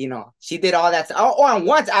 But she did all that stuff. And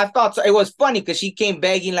once I felt so it was funny because she came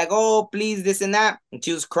begging, like, oh, please, this and that. And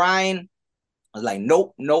she was crying. I was like,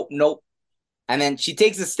 nope, nope, nope. And then she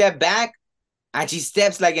takes a step back and she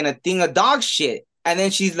steps like in a thing of dog shit. And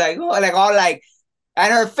then she's like, oh, like all like,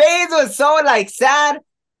 and her face was so like sad,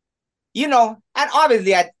 and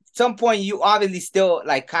obviously at some point you obviously still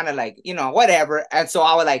like kind of like, whatever. And so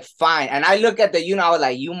I was like, fine. And I look at I was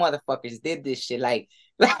like, you motherfuckers did this shit. Like,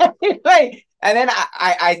 like, and then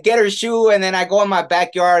I get her shoe and then I go in my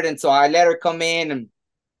backyard. And so I let her come in and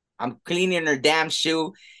I'm cleaning her damn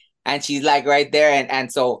shoe. And she's like right there.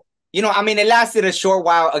 And so, I mean, it lasted a short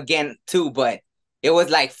while again too, but it was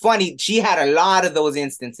like funny. She had a lot of those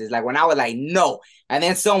instances. Like when I was like, no. And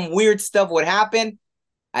then some weird stuff would happen.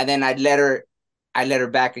 And then I let her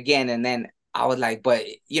back again. And then I was like, but,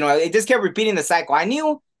 it just kept repeating the cycle. I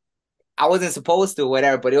knew I wasn't supposed to,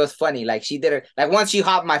 whatever, but it was funny. Like she did it. Like once she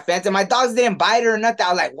hopped my fence and my dogs didn't bite her or nothing. I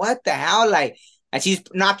was like, what the hell? Like, and she's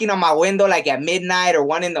knocking on my window like at midnight or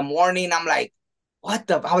 1 a.m. I'm like, what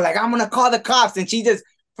the? I was like, I'm going to call the cops. And she just,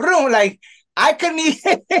 like, I couldn't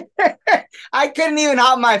even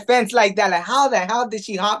hop my fence like that. Like, how the hell did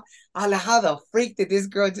she hop? I was like, how the freak did this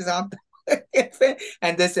girl just hop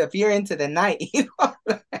and disappear into the night?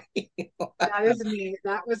 That is me.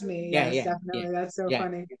 That was me. Yeah, Yes, yeah, definitely. yeah, That's so yeah,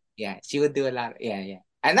 funny. yeah. She would do a lot. Yeah, yeah.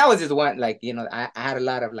 And that was just one, like, I had a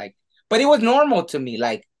lot of like, but it was normal to me.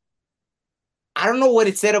 Like, I don't know what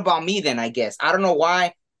it said about me then, I guess. I don't know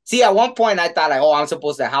why. See, at one point I thought like, oh, I'm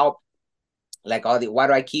supposed to help. Like why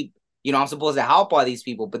do I keep, I'm supposed to help all these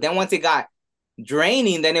people. But then once it got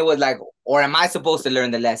draining, then it was like, or am I supposed to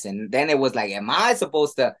learn the lesson? Then it was like, am I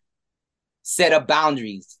supposed to set up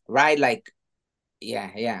boundaries? Right? Like,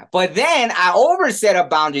 yeah, yeah. But then I over set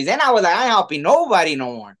up boundaries. Then I was like, I ain't helping nobody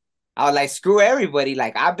no more. I was like, screw everybody.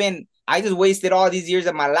 Like I just wasted all these years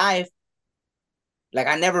of my life. Like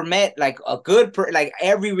I never met like a good like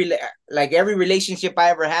every relationship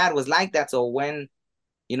I ever had was like that. So when,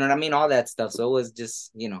 you know what I mean? All that stuff. So it was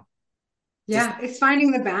just, just Yeah, it's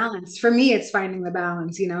finding the balance. For me, it's finding the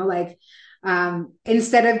balance, like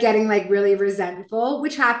instead of getting like really resentful,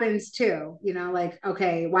 which happens too, like,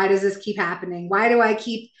 okay, why does this keep happening? Why do I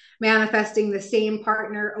keep manifesting the same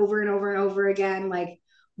partner over and over and over again? Like,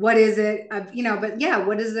 what is it but yeah,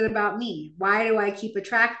 what is it about me? Why do I keep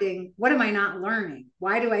attracting? What am I not learning?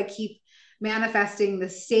 Why do I keep manifesting the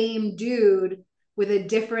same dude with a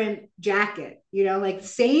different jacket? Like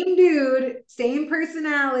same dude, same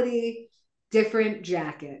personality, different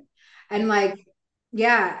jacket. And like,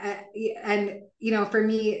 yeah. And, for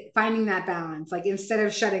me, finding that balance, like instead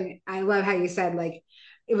of shutting, I love how you said, like,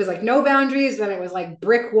 it was like no boundaries, then it was like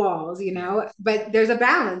brick walls, but there's a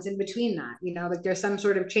balance in between that, like there's some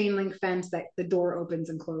sort of chain link fence that the door opens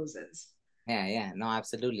and closes. yeah, yeah. No,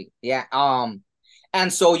 absolutely. Yeah.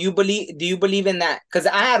 And so do you believe in that? Because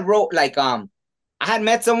I had wrote like I had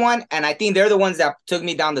met someone and I think they're the ones that took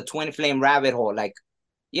me down the twin flame rabbit hole. Like,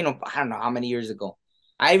 I don't know how many years ago.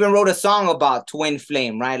 I even wrote a song about twin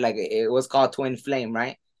flame, right? Like it was called Twin Flame,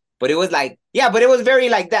 right? But it was like, yeah, but it was very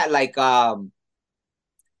like that. Like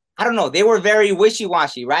I don't know, they were very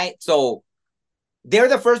wishy-washy, right? So they're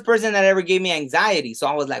the first person that ever gave me anxiety. So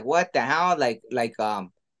I was like, what the hell?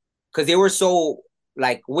 Because they were so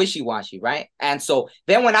like wishy-washy, right? And so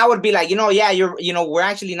then when I would be like, yeah, we're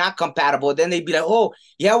actually not compatible, then they'd be like, oh,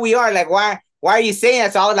 yeah, we are. Like, why are you saying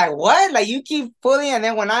that? So I was like, what? Like you keep pulling, and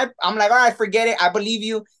then when I'm like, all right, forget it, I believe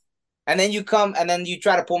you. And then you come and then you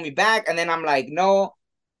try to pull me back, and then I'm like, no.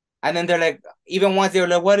 And then they're like, even once they were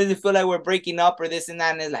like, what does it feel like we're breaking up or this and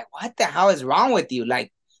that? And it's like, what the hell is wrong with you?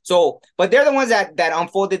 Like, so, but they're the ones that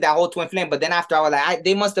unfolded that whole twin flame. But then after I was like,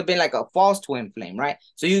 they must have been like a false twin flame, right?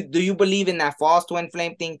 So do you believe in that false twin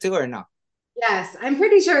flame thing too, or no? Yes, I'm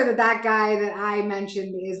pretty sure that guy that I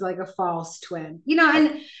mentioned is like a false twin.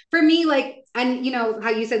 And for me, like, and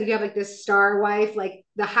how you said you have like this star wife, like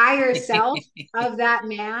the higher self of that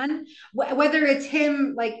man, whether it's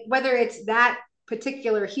him, like whether it's that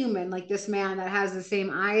particular human, like this man that has the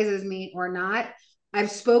same eyes as me or not,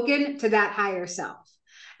 I've spoken to that higher self.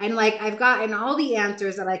 And like I've gotten all the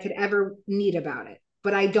answers that I could ever need about it,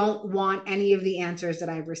 but I don't want any of the answers that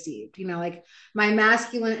I've received. Like my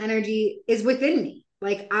masculine energy is within me.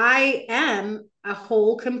 Like I am a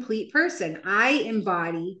whole, complete person. I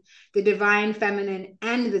embody the divine feminine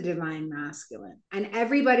and the divine masculine. And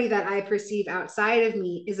everybody that I perceive outside of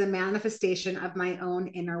me is a manifestation of my own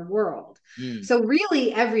inner world. Mm. So,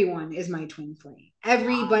 really, everyone is my twin flame.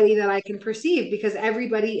 Everybody that I can perceive, because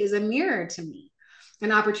everybody is a mirror to me,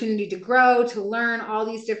 an opportunity to grow, to learn all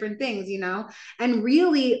these different things, you know? And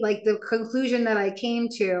really, like the conclusion that I came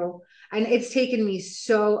to, and it's taken me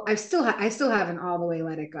so I still haven't all the way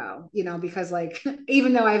let it go, you know, because like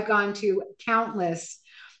even though I've gone to countless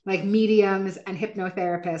like mediums and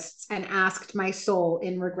hypnotherapists and asked my soul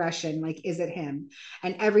in regression, like, is it him?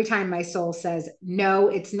 And every time my soul says, no,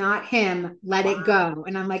 it's not him, let it Wow. go.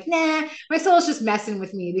 And I'm like, nah, my soul's just messing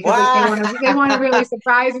with me because like Wow. they want to really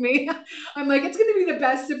surprise me. I'm like, it's gonna be the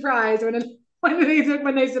best surprise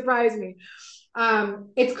when they surprise me.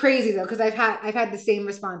 It's crazy though, because I've had the same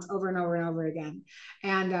response over and over and over again,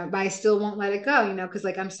 and but I still won't let it go, you know, because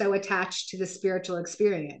like I'm so attached to the spiritual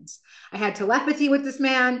experience. I had telepathy with this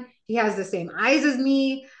man. He has the same eyes as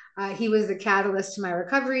me. He was the catalyst to my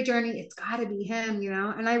recovery journey. It's got to be him, you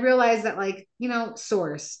know. And I realized that, like, you know,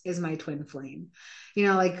 Source is my twin flame, you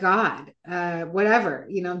know, like God, whatever,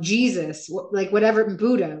 you know, Jesus, like whatever,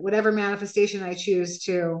 Buddha, whatever manifestation I choose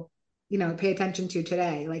to, you know, pay attention to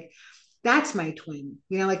today, like that's my twin,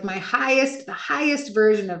 you know, like the highest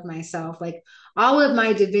version of myself, like all of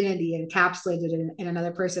my divinity encapsulated in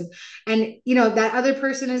another person. And, you know, that other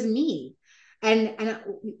person is me. And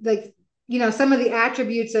like, you know, some of the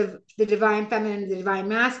attributes of the divine feminine, the divine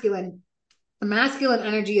masculine, the masculine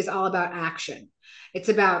energy is all about action. It's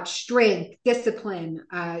about strength, discipline,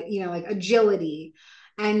 you know, like agility,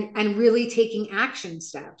 and really taking action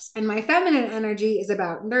steps. And my feminine energy is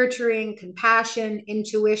about nurturing, compassion,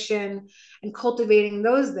 intuition, and cultivating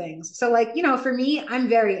those things. So, like, you know, for me, I'm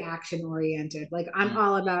very action oriented. Like, I'm Mm.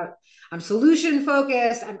 all about, I'm solution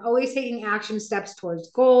focused. I'm always taking action steps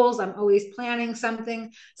towards goals. I'm always planning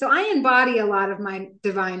something. So I embody a lot of my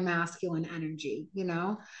divine masculine energy, you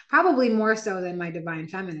know, probably more so than my divine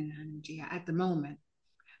feminine energy at the moment.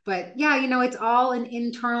 But yeah, you know, it's all an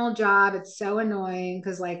internal job. It's so annoying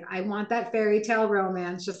because like I want that fairy tale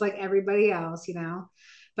romance just like everybody else, you know.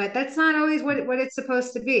 But that's not always what it's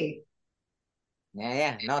supposed to be. Yeah,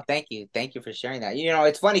 yeah. No, thank you. Thank you for sharing that. You know,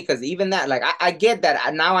 it's funny because even that, like, I get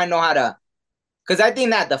that. Now I know how to, because I think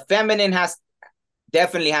that the feminine has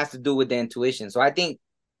definitely has to do with the intuition. So I think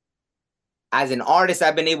as an artist,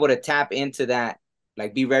 I've been able to tap into that,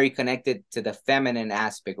 like be very connected to the feminine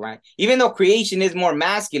aspect, right? Even though creation is more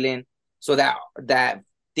masculine, so that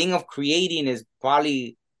thing of creating is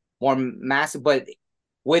probably more massive, but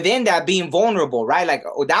within that being vulnerable, right? Like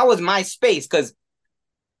that was my space, because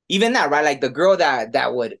even that, right? Like the girl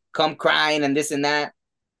that would come crying and this and that,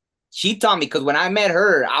 she taught me, because when I met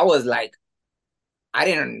her, I was like, I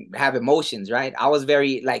didn't have emotions, right? I was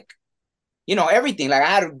very like, you know, everything. Like I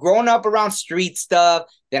had grown up around street stuff.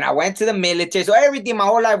 Then I went to the military. So everything my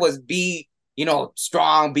whole life was be, you know,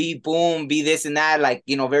 strong, be boom, be this and that, like,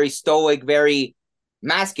 you know, very stoic, very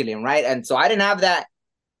masculine, right? And so I didn't have that.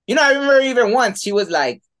 You know, I remember even once she was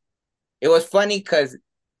like, it was funny because,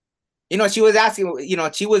 you know, she was asking, you know,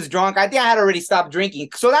 she was drunk. I think I had already stopped drinking.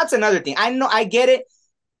 So that's another thing. I know, I get it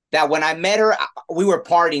that when I met her, we were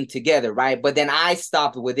partying together, right? But then I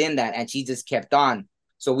stopped within that and she just kept on.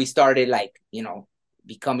 So we started like, you know,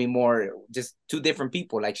 becoming more just two different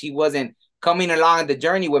people. Like she wasn't coming along the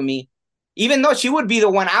journey with me, even though she would be the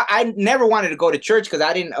one. I never wanted to go to church because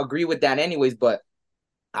I didn't agree with that anyways, but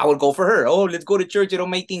I would go for her. Oh, let's go to church. It'll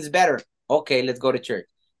make things better. Okay, let's go to church.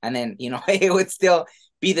 And then, you know, it would still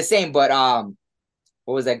be the same. But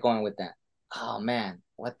what was I going with that? Oh man,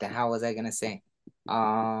 what the hell was I gonna say?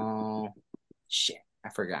 Um, shit, I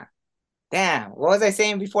forgot. Damn, what was I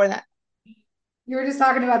saying before that? You were just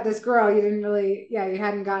talking about this girl. You didn't really, yeah, you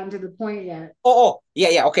hadn't gotten to the point yet. Yeah,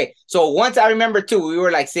 yeah, okay. So once I remember too, we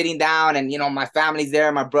were like sitting down, and you know, my family's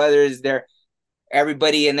there, my brother's there,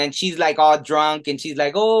 everybody, and then she's like all drunk, and she's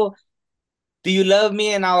like, "Oh, do you love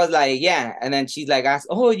me?" And I was like, "Yeah." And then she's like,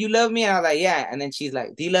 "Oh, you love me?" And I was like, "Yeah." And then she's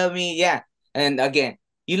like, "Do you love me?" "Yeah." And then again,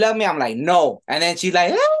 "You love me?" I'm like, "No." And then she's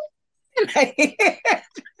like,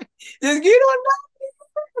 just you don't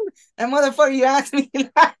and motherfucker, you asked me,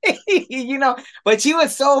 like, you know, but she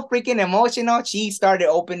was so freaking emotional. She started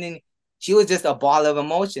opening, she was just a ball of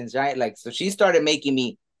emotions, right? Like, so she started making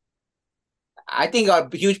me, I think a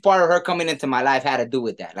huge part of her coming into my life had to do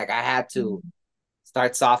with that. Like, I had to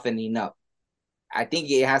start softening up. I think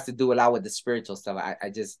it has to do a lot with the spiritual stuff. I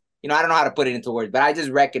just, you know, I don't know how to put it into words, but I just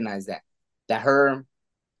recognize that her,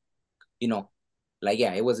 you know, like,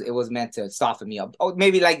 yeah, it was meant to soften me up. Oh,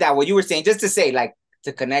 maybe like that, what you were saying, just to say, like,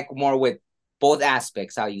 to connect more with both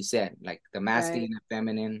aspects, how you said, like the masculine Right. and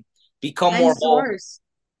feminine, become And more whole. source.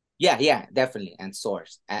 Yeah, yeah, definitely. And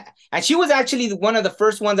source. And she was actually one of the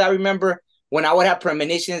first ones I remember when I would have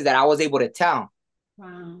premonitions that I was able to tell.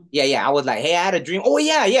 Wow. Yeah, yeah. I was like, hey, I had a dream. Oh,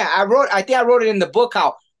 yeah, yeah. I think I wrote it in the book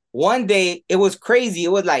how one day it was crazy.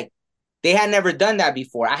 It was like they had never done that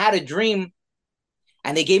before. I had a dream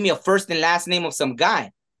and they gave me a first and last name of some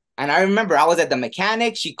guy. And I remember I was at the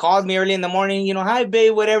mechanic. She called me early in the morning, hi,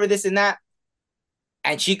 babe, whatever, this and that.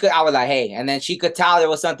 And I was like, hey. And then she could tell there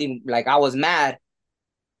was something like I was mad.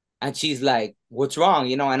 And she's like, what's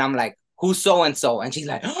wrong? And I'm like, who's so and so? And she's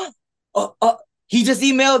like, he just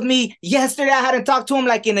emailed me yesterday. I hadn't talked to him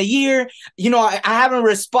like in a year. I haven't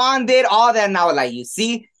responded, all that. And I was like, you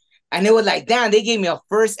see? And it was like, damn, they gave me a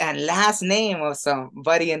first and last name of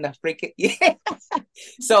somebody in the freaking. Yeah.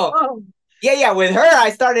 So, Oh, yeah, yeah. With her, I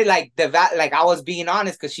started like like I was being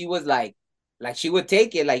honest because she was like she would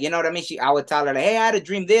take it. Like, you know what I mean? I would tell her, like, hey, I had a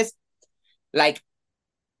dream this. Like,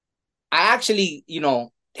 I actually,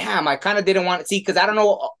 damn, I kind of didn't want to see because I don't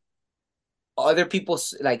know other people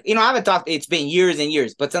like, I haven't talked, it's been years and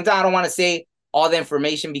years, but sometimes I don't want to say all the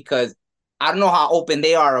information because I don't know how open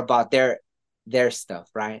they are about their stuff,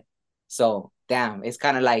 right? So damn, it's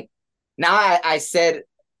kind of like now I said,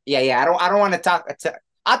 yeah, I don't want to talk.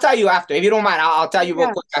 I'll tell you after if you don't mind. I'll tell you real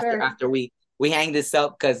yeah, quick sure. after we hang this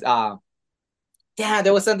up because yeah,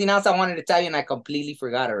 there was something else I wanted to tell you and I completely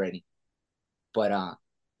forgot already. But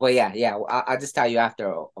yeah, I'll just tell you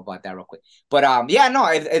after about that real quick. But yeah, no,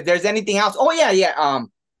 if there's anything else, oh yeah,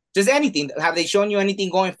 just anything. Have they shown you anything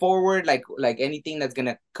going forward, like anything that's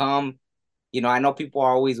gonna come? I know people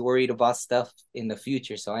are always worried about stuff in the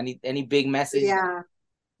future. So any big message? Yeah.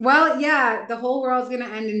 Well, yeah, the whole world's gonna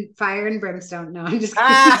end in fire and brimstone. No, I'm just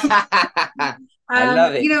kidding. I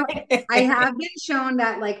love You know, I it. have been shown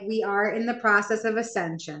that like we are in the process of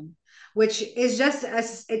ascension, which is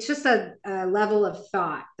it's just a level of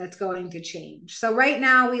thought that's going to change. So right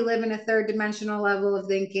now we live in a third dimensional level of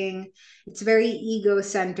thinking. It's very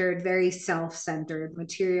ego-centered, very self-centered,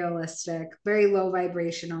 materialistic, very low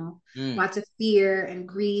vibrational, Mm, lots of fear and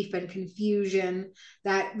grief and confusion.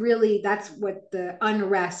 That's what the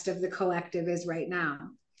unrest of the collective is right now.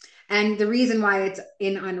 And the reason why it's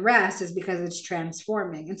in unrest is because it's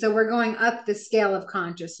transforming. And so we're going up the scale of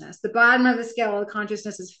consciousness. The bottom of the scale of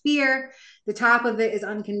consciousness is fear. The top of it is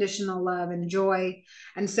unconditional love and joy.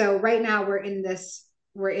 And so right now we're in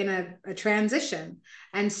a transition.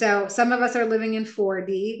 And so some of us are living in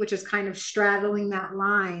 4D, which is kind of straddling that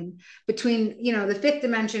line between, the fifth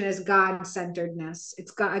dimension is God centeredness.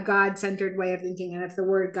 It's got a God centered way of thinking. And if the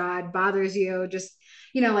word God bothers you, just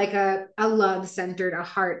like a love centered, a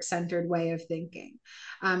heart centered way of thinking,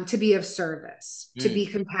 to be of service, to mm. be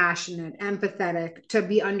compassionate, empathetic, to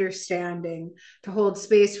be understanding, to hold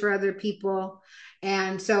space for other people.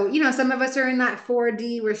 And so, some of us are in that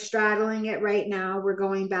 4D, we're straddling it right now. We're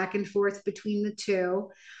going back and forth between the two.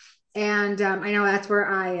 And I know that's where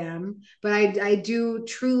I am, but I do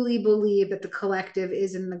truly believe that the collective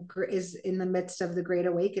is in the midst of the Great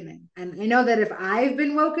Awakening. And I know that if I've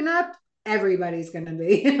been woken up, everybody's going to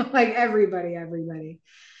be like everybody.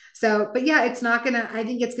 So, but yeah, it's not going to. I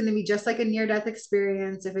think it's going to be just like a near death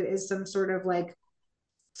experience. If it is some sort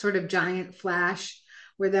of giant flash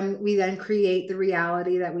where then we then create the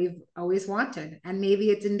reality that we've always wanted, and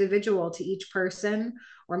maybe it's individual to each person,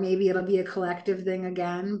 or maybe it'll be a collective thing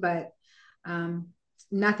again, but um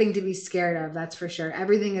nothing to be scared of, that's for sure.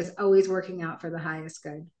 Everything is always working out for the highest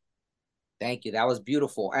good. Thank you. That was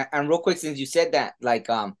beautiful. And real quick, since you said that, like,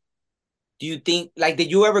 do you think, like,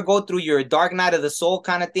 did you ever go through your dark night of the soul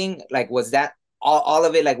kind of thing? Like, was that all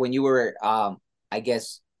of it? Like when you were, I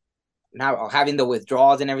guess, now having the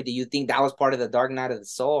withdrawals and everything, you think that was part of the dark night of the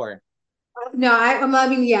soul, or? No, I'm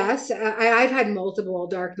loving, yes. I've had multiple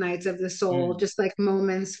dark nights of the soul, Mm, just like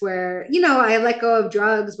moments where, I let go of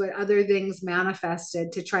drugs, but other things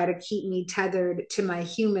manifested to try to keep me tethered to my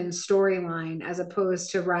human storyline as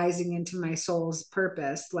opposed to rising into my soul's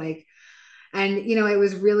purpose. And it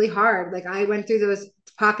was really hard. Like I went through those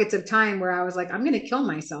pockets of time where I was like, I'm going to kill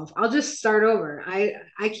myself. I'll just start over.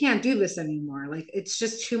 I can't do this anymore. Like it's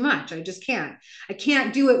just too much. I just can't. I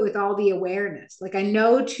can't do it with all the awareness. Like I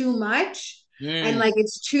know too much, and mm. like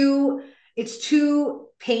it's too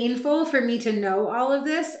painful for me to know all of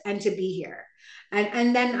this and to be here.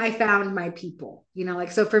 And then I found my people.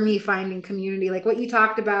 Like so for me, finding community, like what you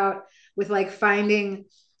talked about with like finding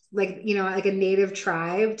like a native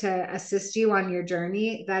tribe to assist you on your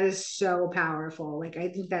journey, that is so powerful. Like I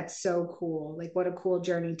think that's so cool. Like what a cool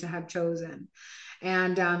journey to have chosen.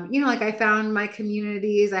 And, like I found my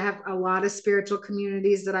communities. I have a lot of spiritual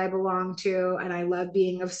communities that I belong to, and I love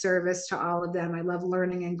being of service to all of them. I love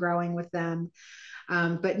learning and growing with them.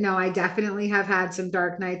 But no, I definitely have had some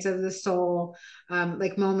dark nights of the soul,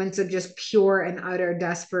 like moments of just pure and utter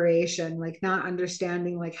desperation, like not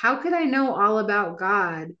understanding, like, how could I know all about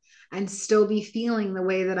God and still be feeling the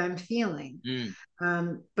way that I'm feeling?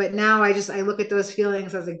 Mm. But now I look at those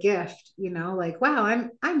feelings as a gift, like, wow,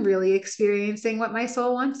 I'm really experiencing what my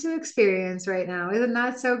soul wants to experience right now. Isn't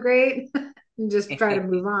that so great? And just try to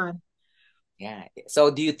move on. Yeah.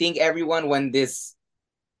 So do you think everyone, when this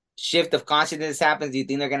shift of consciousness happens, do you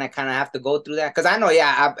think they're gonna kind of have to go through that? Because I know,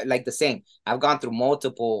 yeah, I like the same. I've gone through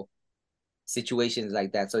multiple situations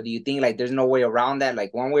like that. So do you think like there's no way around that,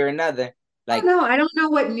 like one way or another? Oh, Like, no, I don't know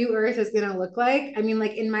what New Earth is going to look like. I mean,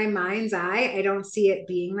 like in my mind's eye, I don't see it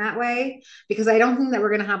being that way because I don't think that we're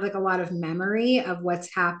going to have like a lot of memory of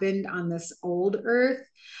what's happened on this old Earth.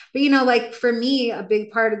 But, like for me, a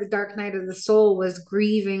big part of the dark night of the soul was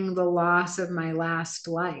grieving the loss of my last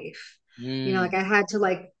life. Like I had to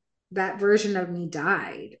like that version of me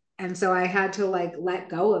died. And so I had to like let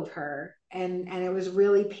go of her. And it was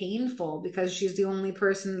really painful because she's the only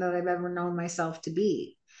person that I've ever known myself to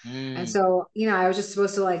be. And so, I was just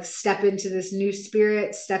supposed to like step into this new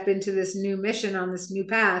spirit, step into this new mission on this new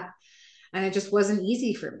path. And it just wasn't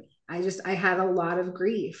easy for me. I had a lot of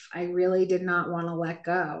grief. I really did not want to let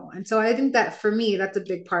go. And so I think that for me, that's a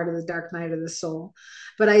big part of the dark night of the soul.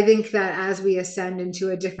 But I think that as we ascend into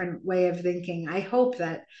a different way of thinking, I hope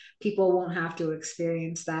that people won't have to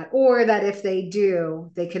experience that, or that if they do,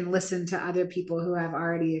 they can listen to other people who have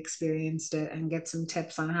already experienced it and get some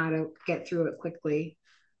tips on how to get through it quickly.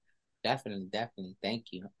 definitely. Thank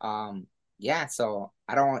you. Yeah, so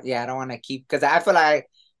I don't want to keep, because I feel like,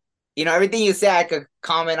 everything you say I could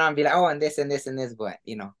comment on, be like, oh, and this and this and this, but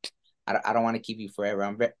I don't want to keep you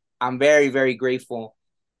forever. I'm very, very grateful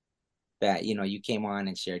that you came on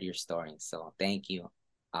and shared your story. So thank you.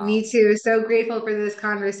 Me too. So grateful for this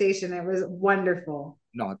conversation. It was wonderful.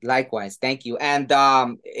 No, likewise. Thank you. And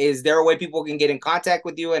is there a way people can get in contact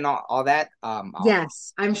with you and all that?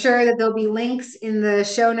 Yes, I'm sure that there'll be links in the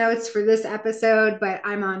show notes for this episode, but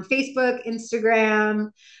I'm on Facebook,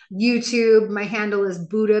 Instagram, YouTube. My handle is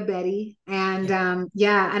Buddha Betty. And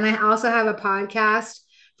yeah, and I also have a podcast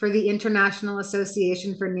for the International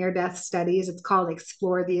Association for Near-Death Studies. It's called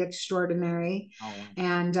Explore the Extraordinary. Oh, wow.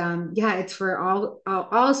 And yeah, it's for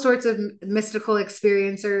all sorts of mystical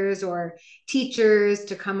experiencers or teachers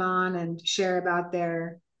to come on and share about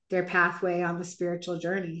their pathway on the spiritual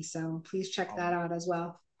journey. So please check that out as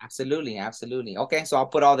well. Absolutely. Okay, so I'll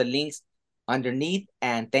put all the links underneath,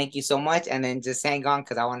 and thank you so much. And then just hang on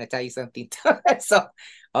because I want to tell you something too. So,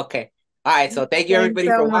 okay. All right. So thank you everybody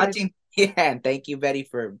so for much. watching. Yeah, and thank you, Betty,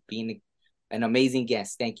 for being an amazing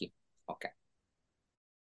guest. Thank you. Okay.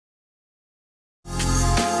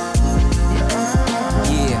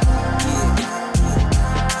 Yeah.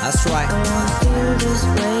 That's right. Yeah,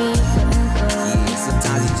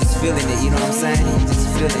 sometimes you're just feeling it, you know what I'm saying? You're just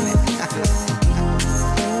feeling it.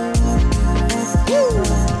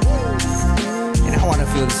 And I want to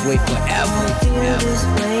feel this way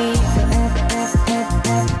forever.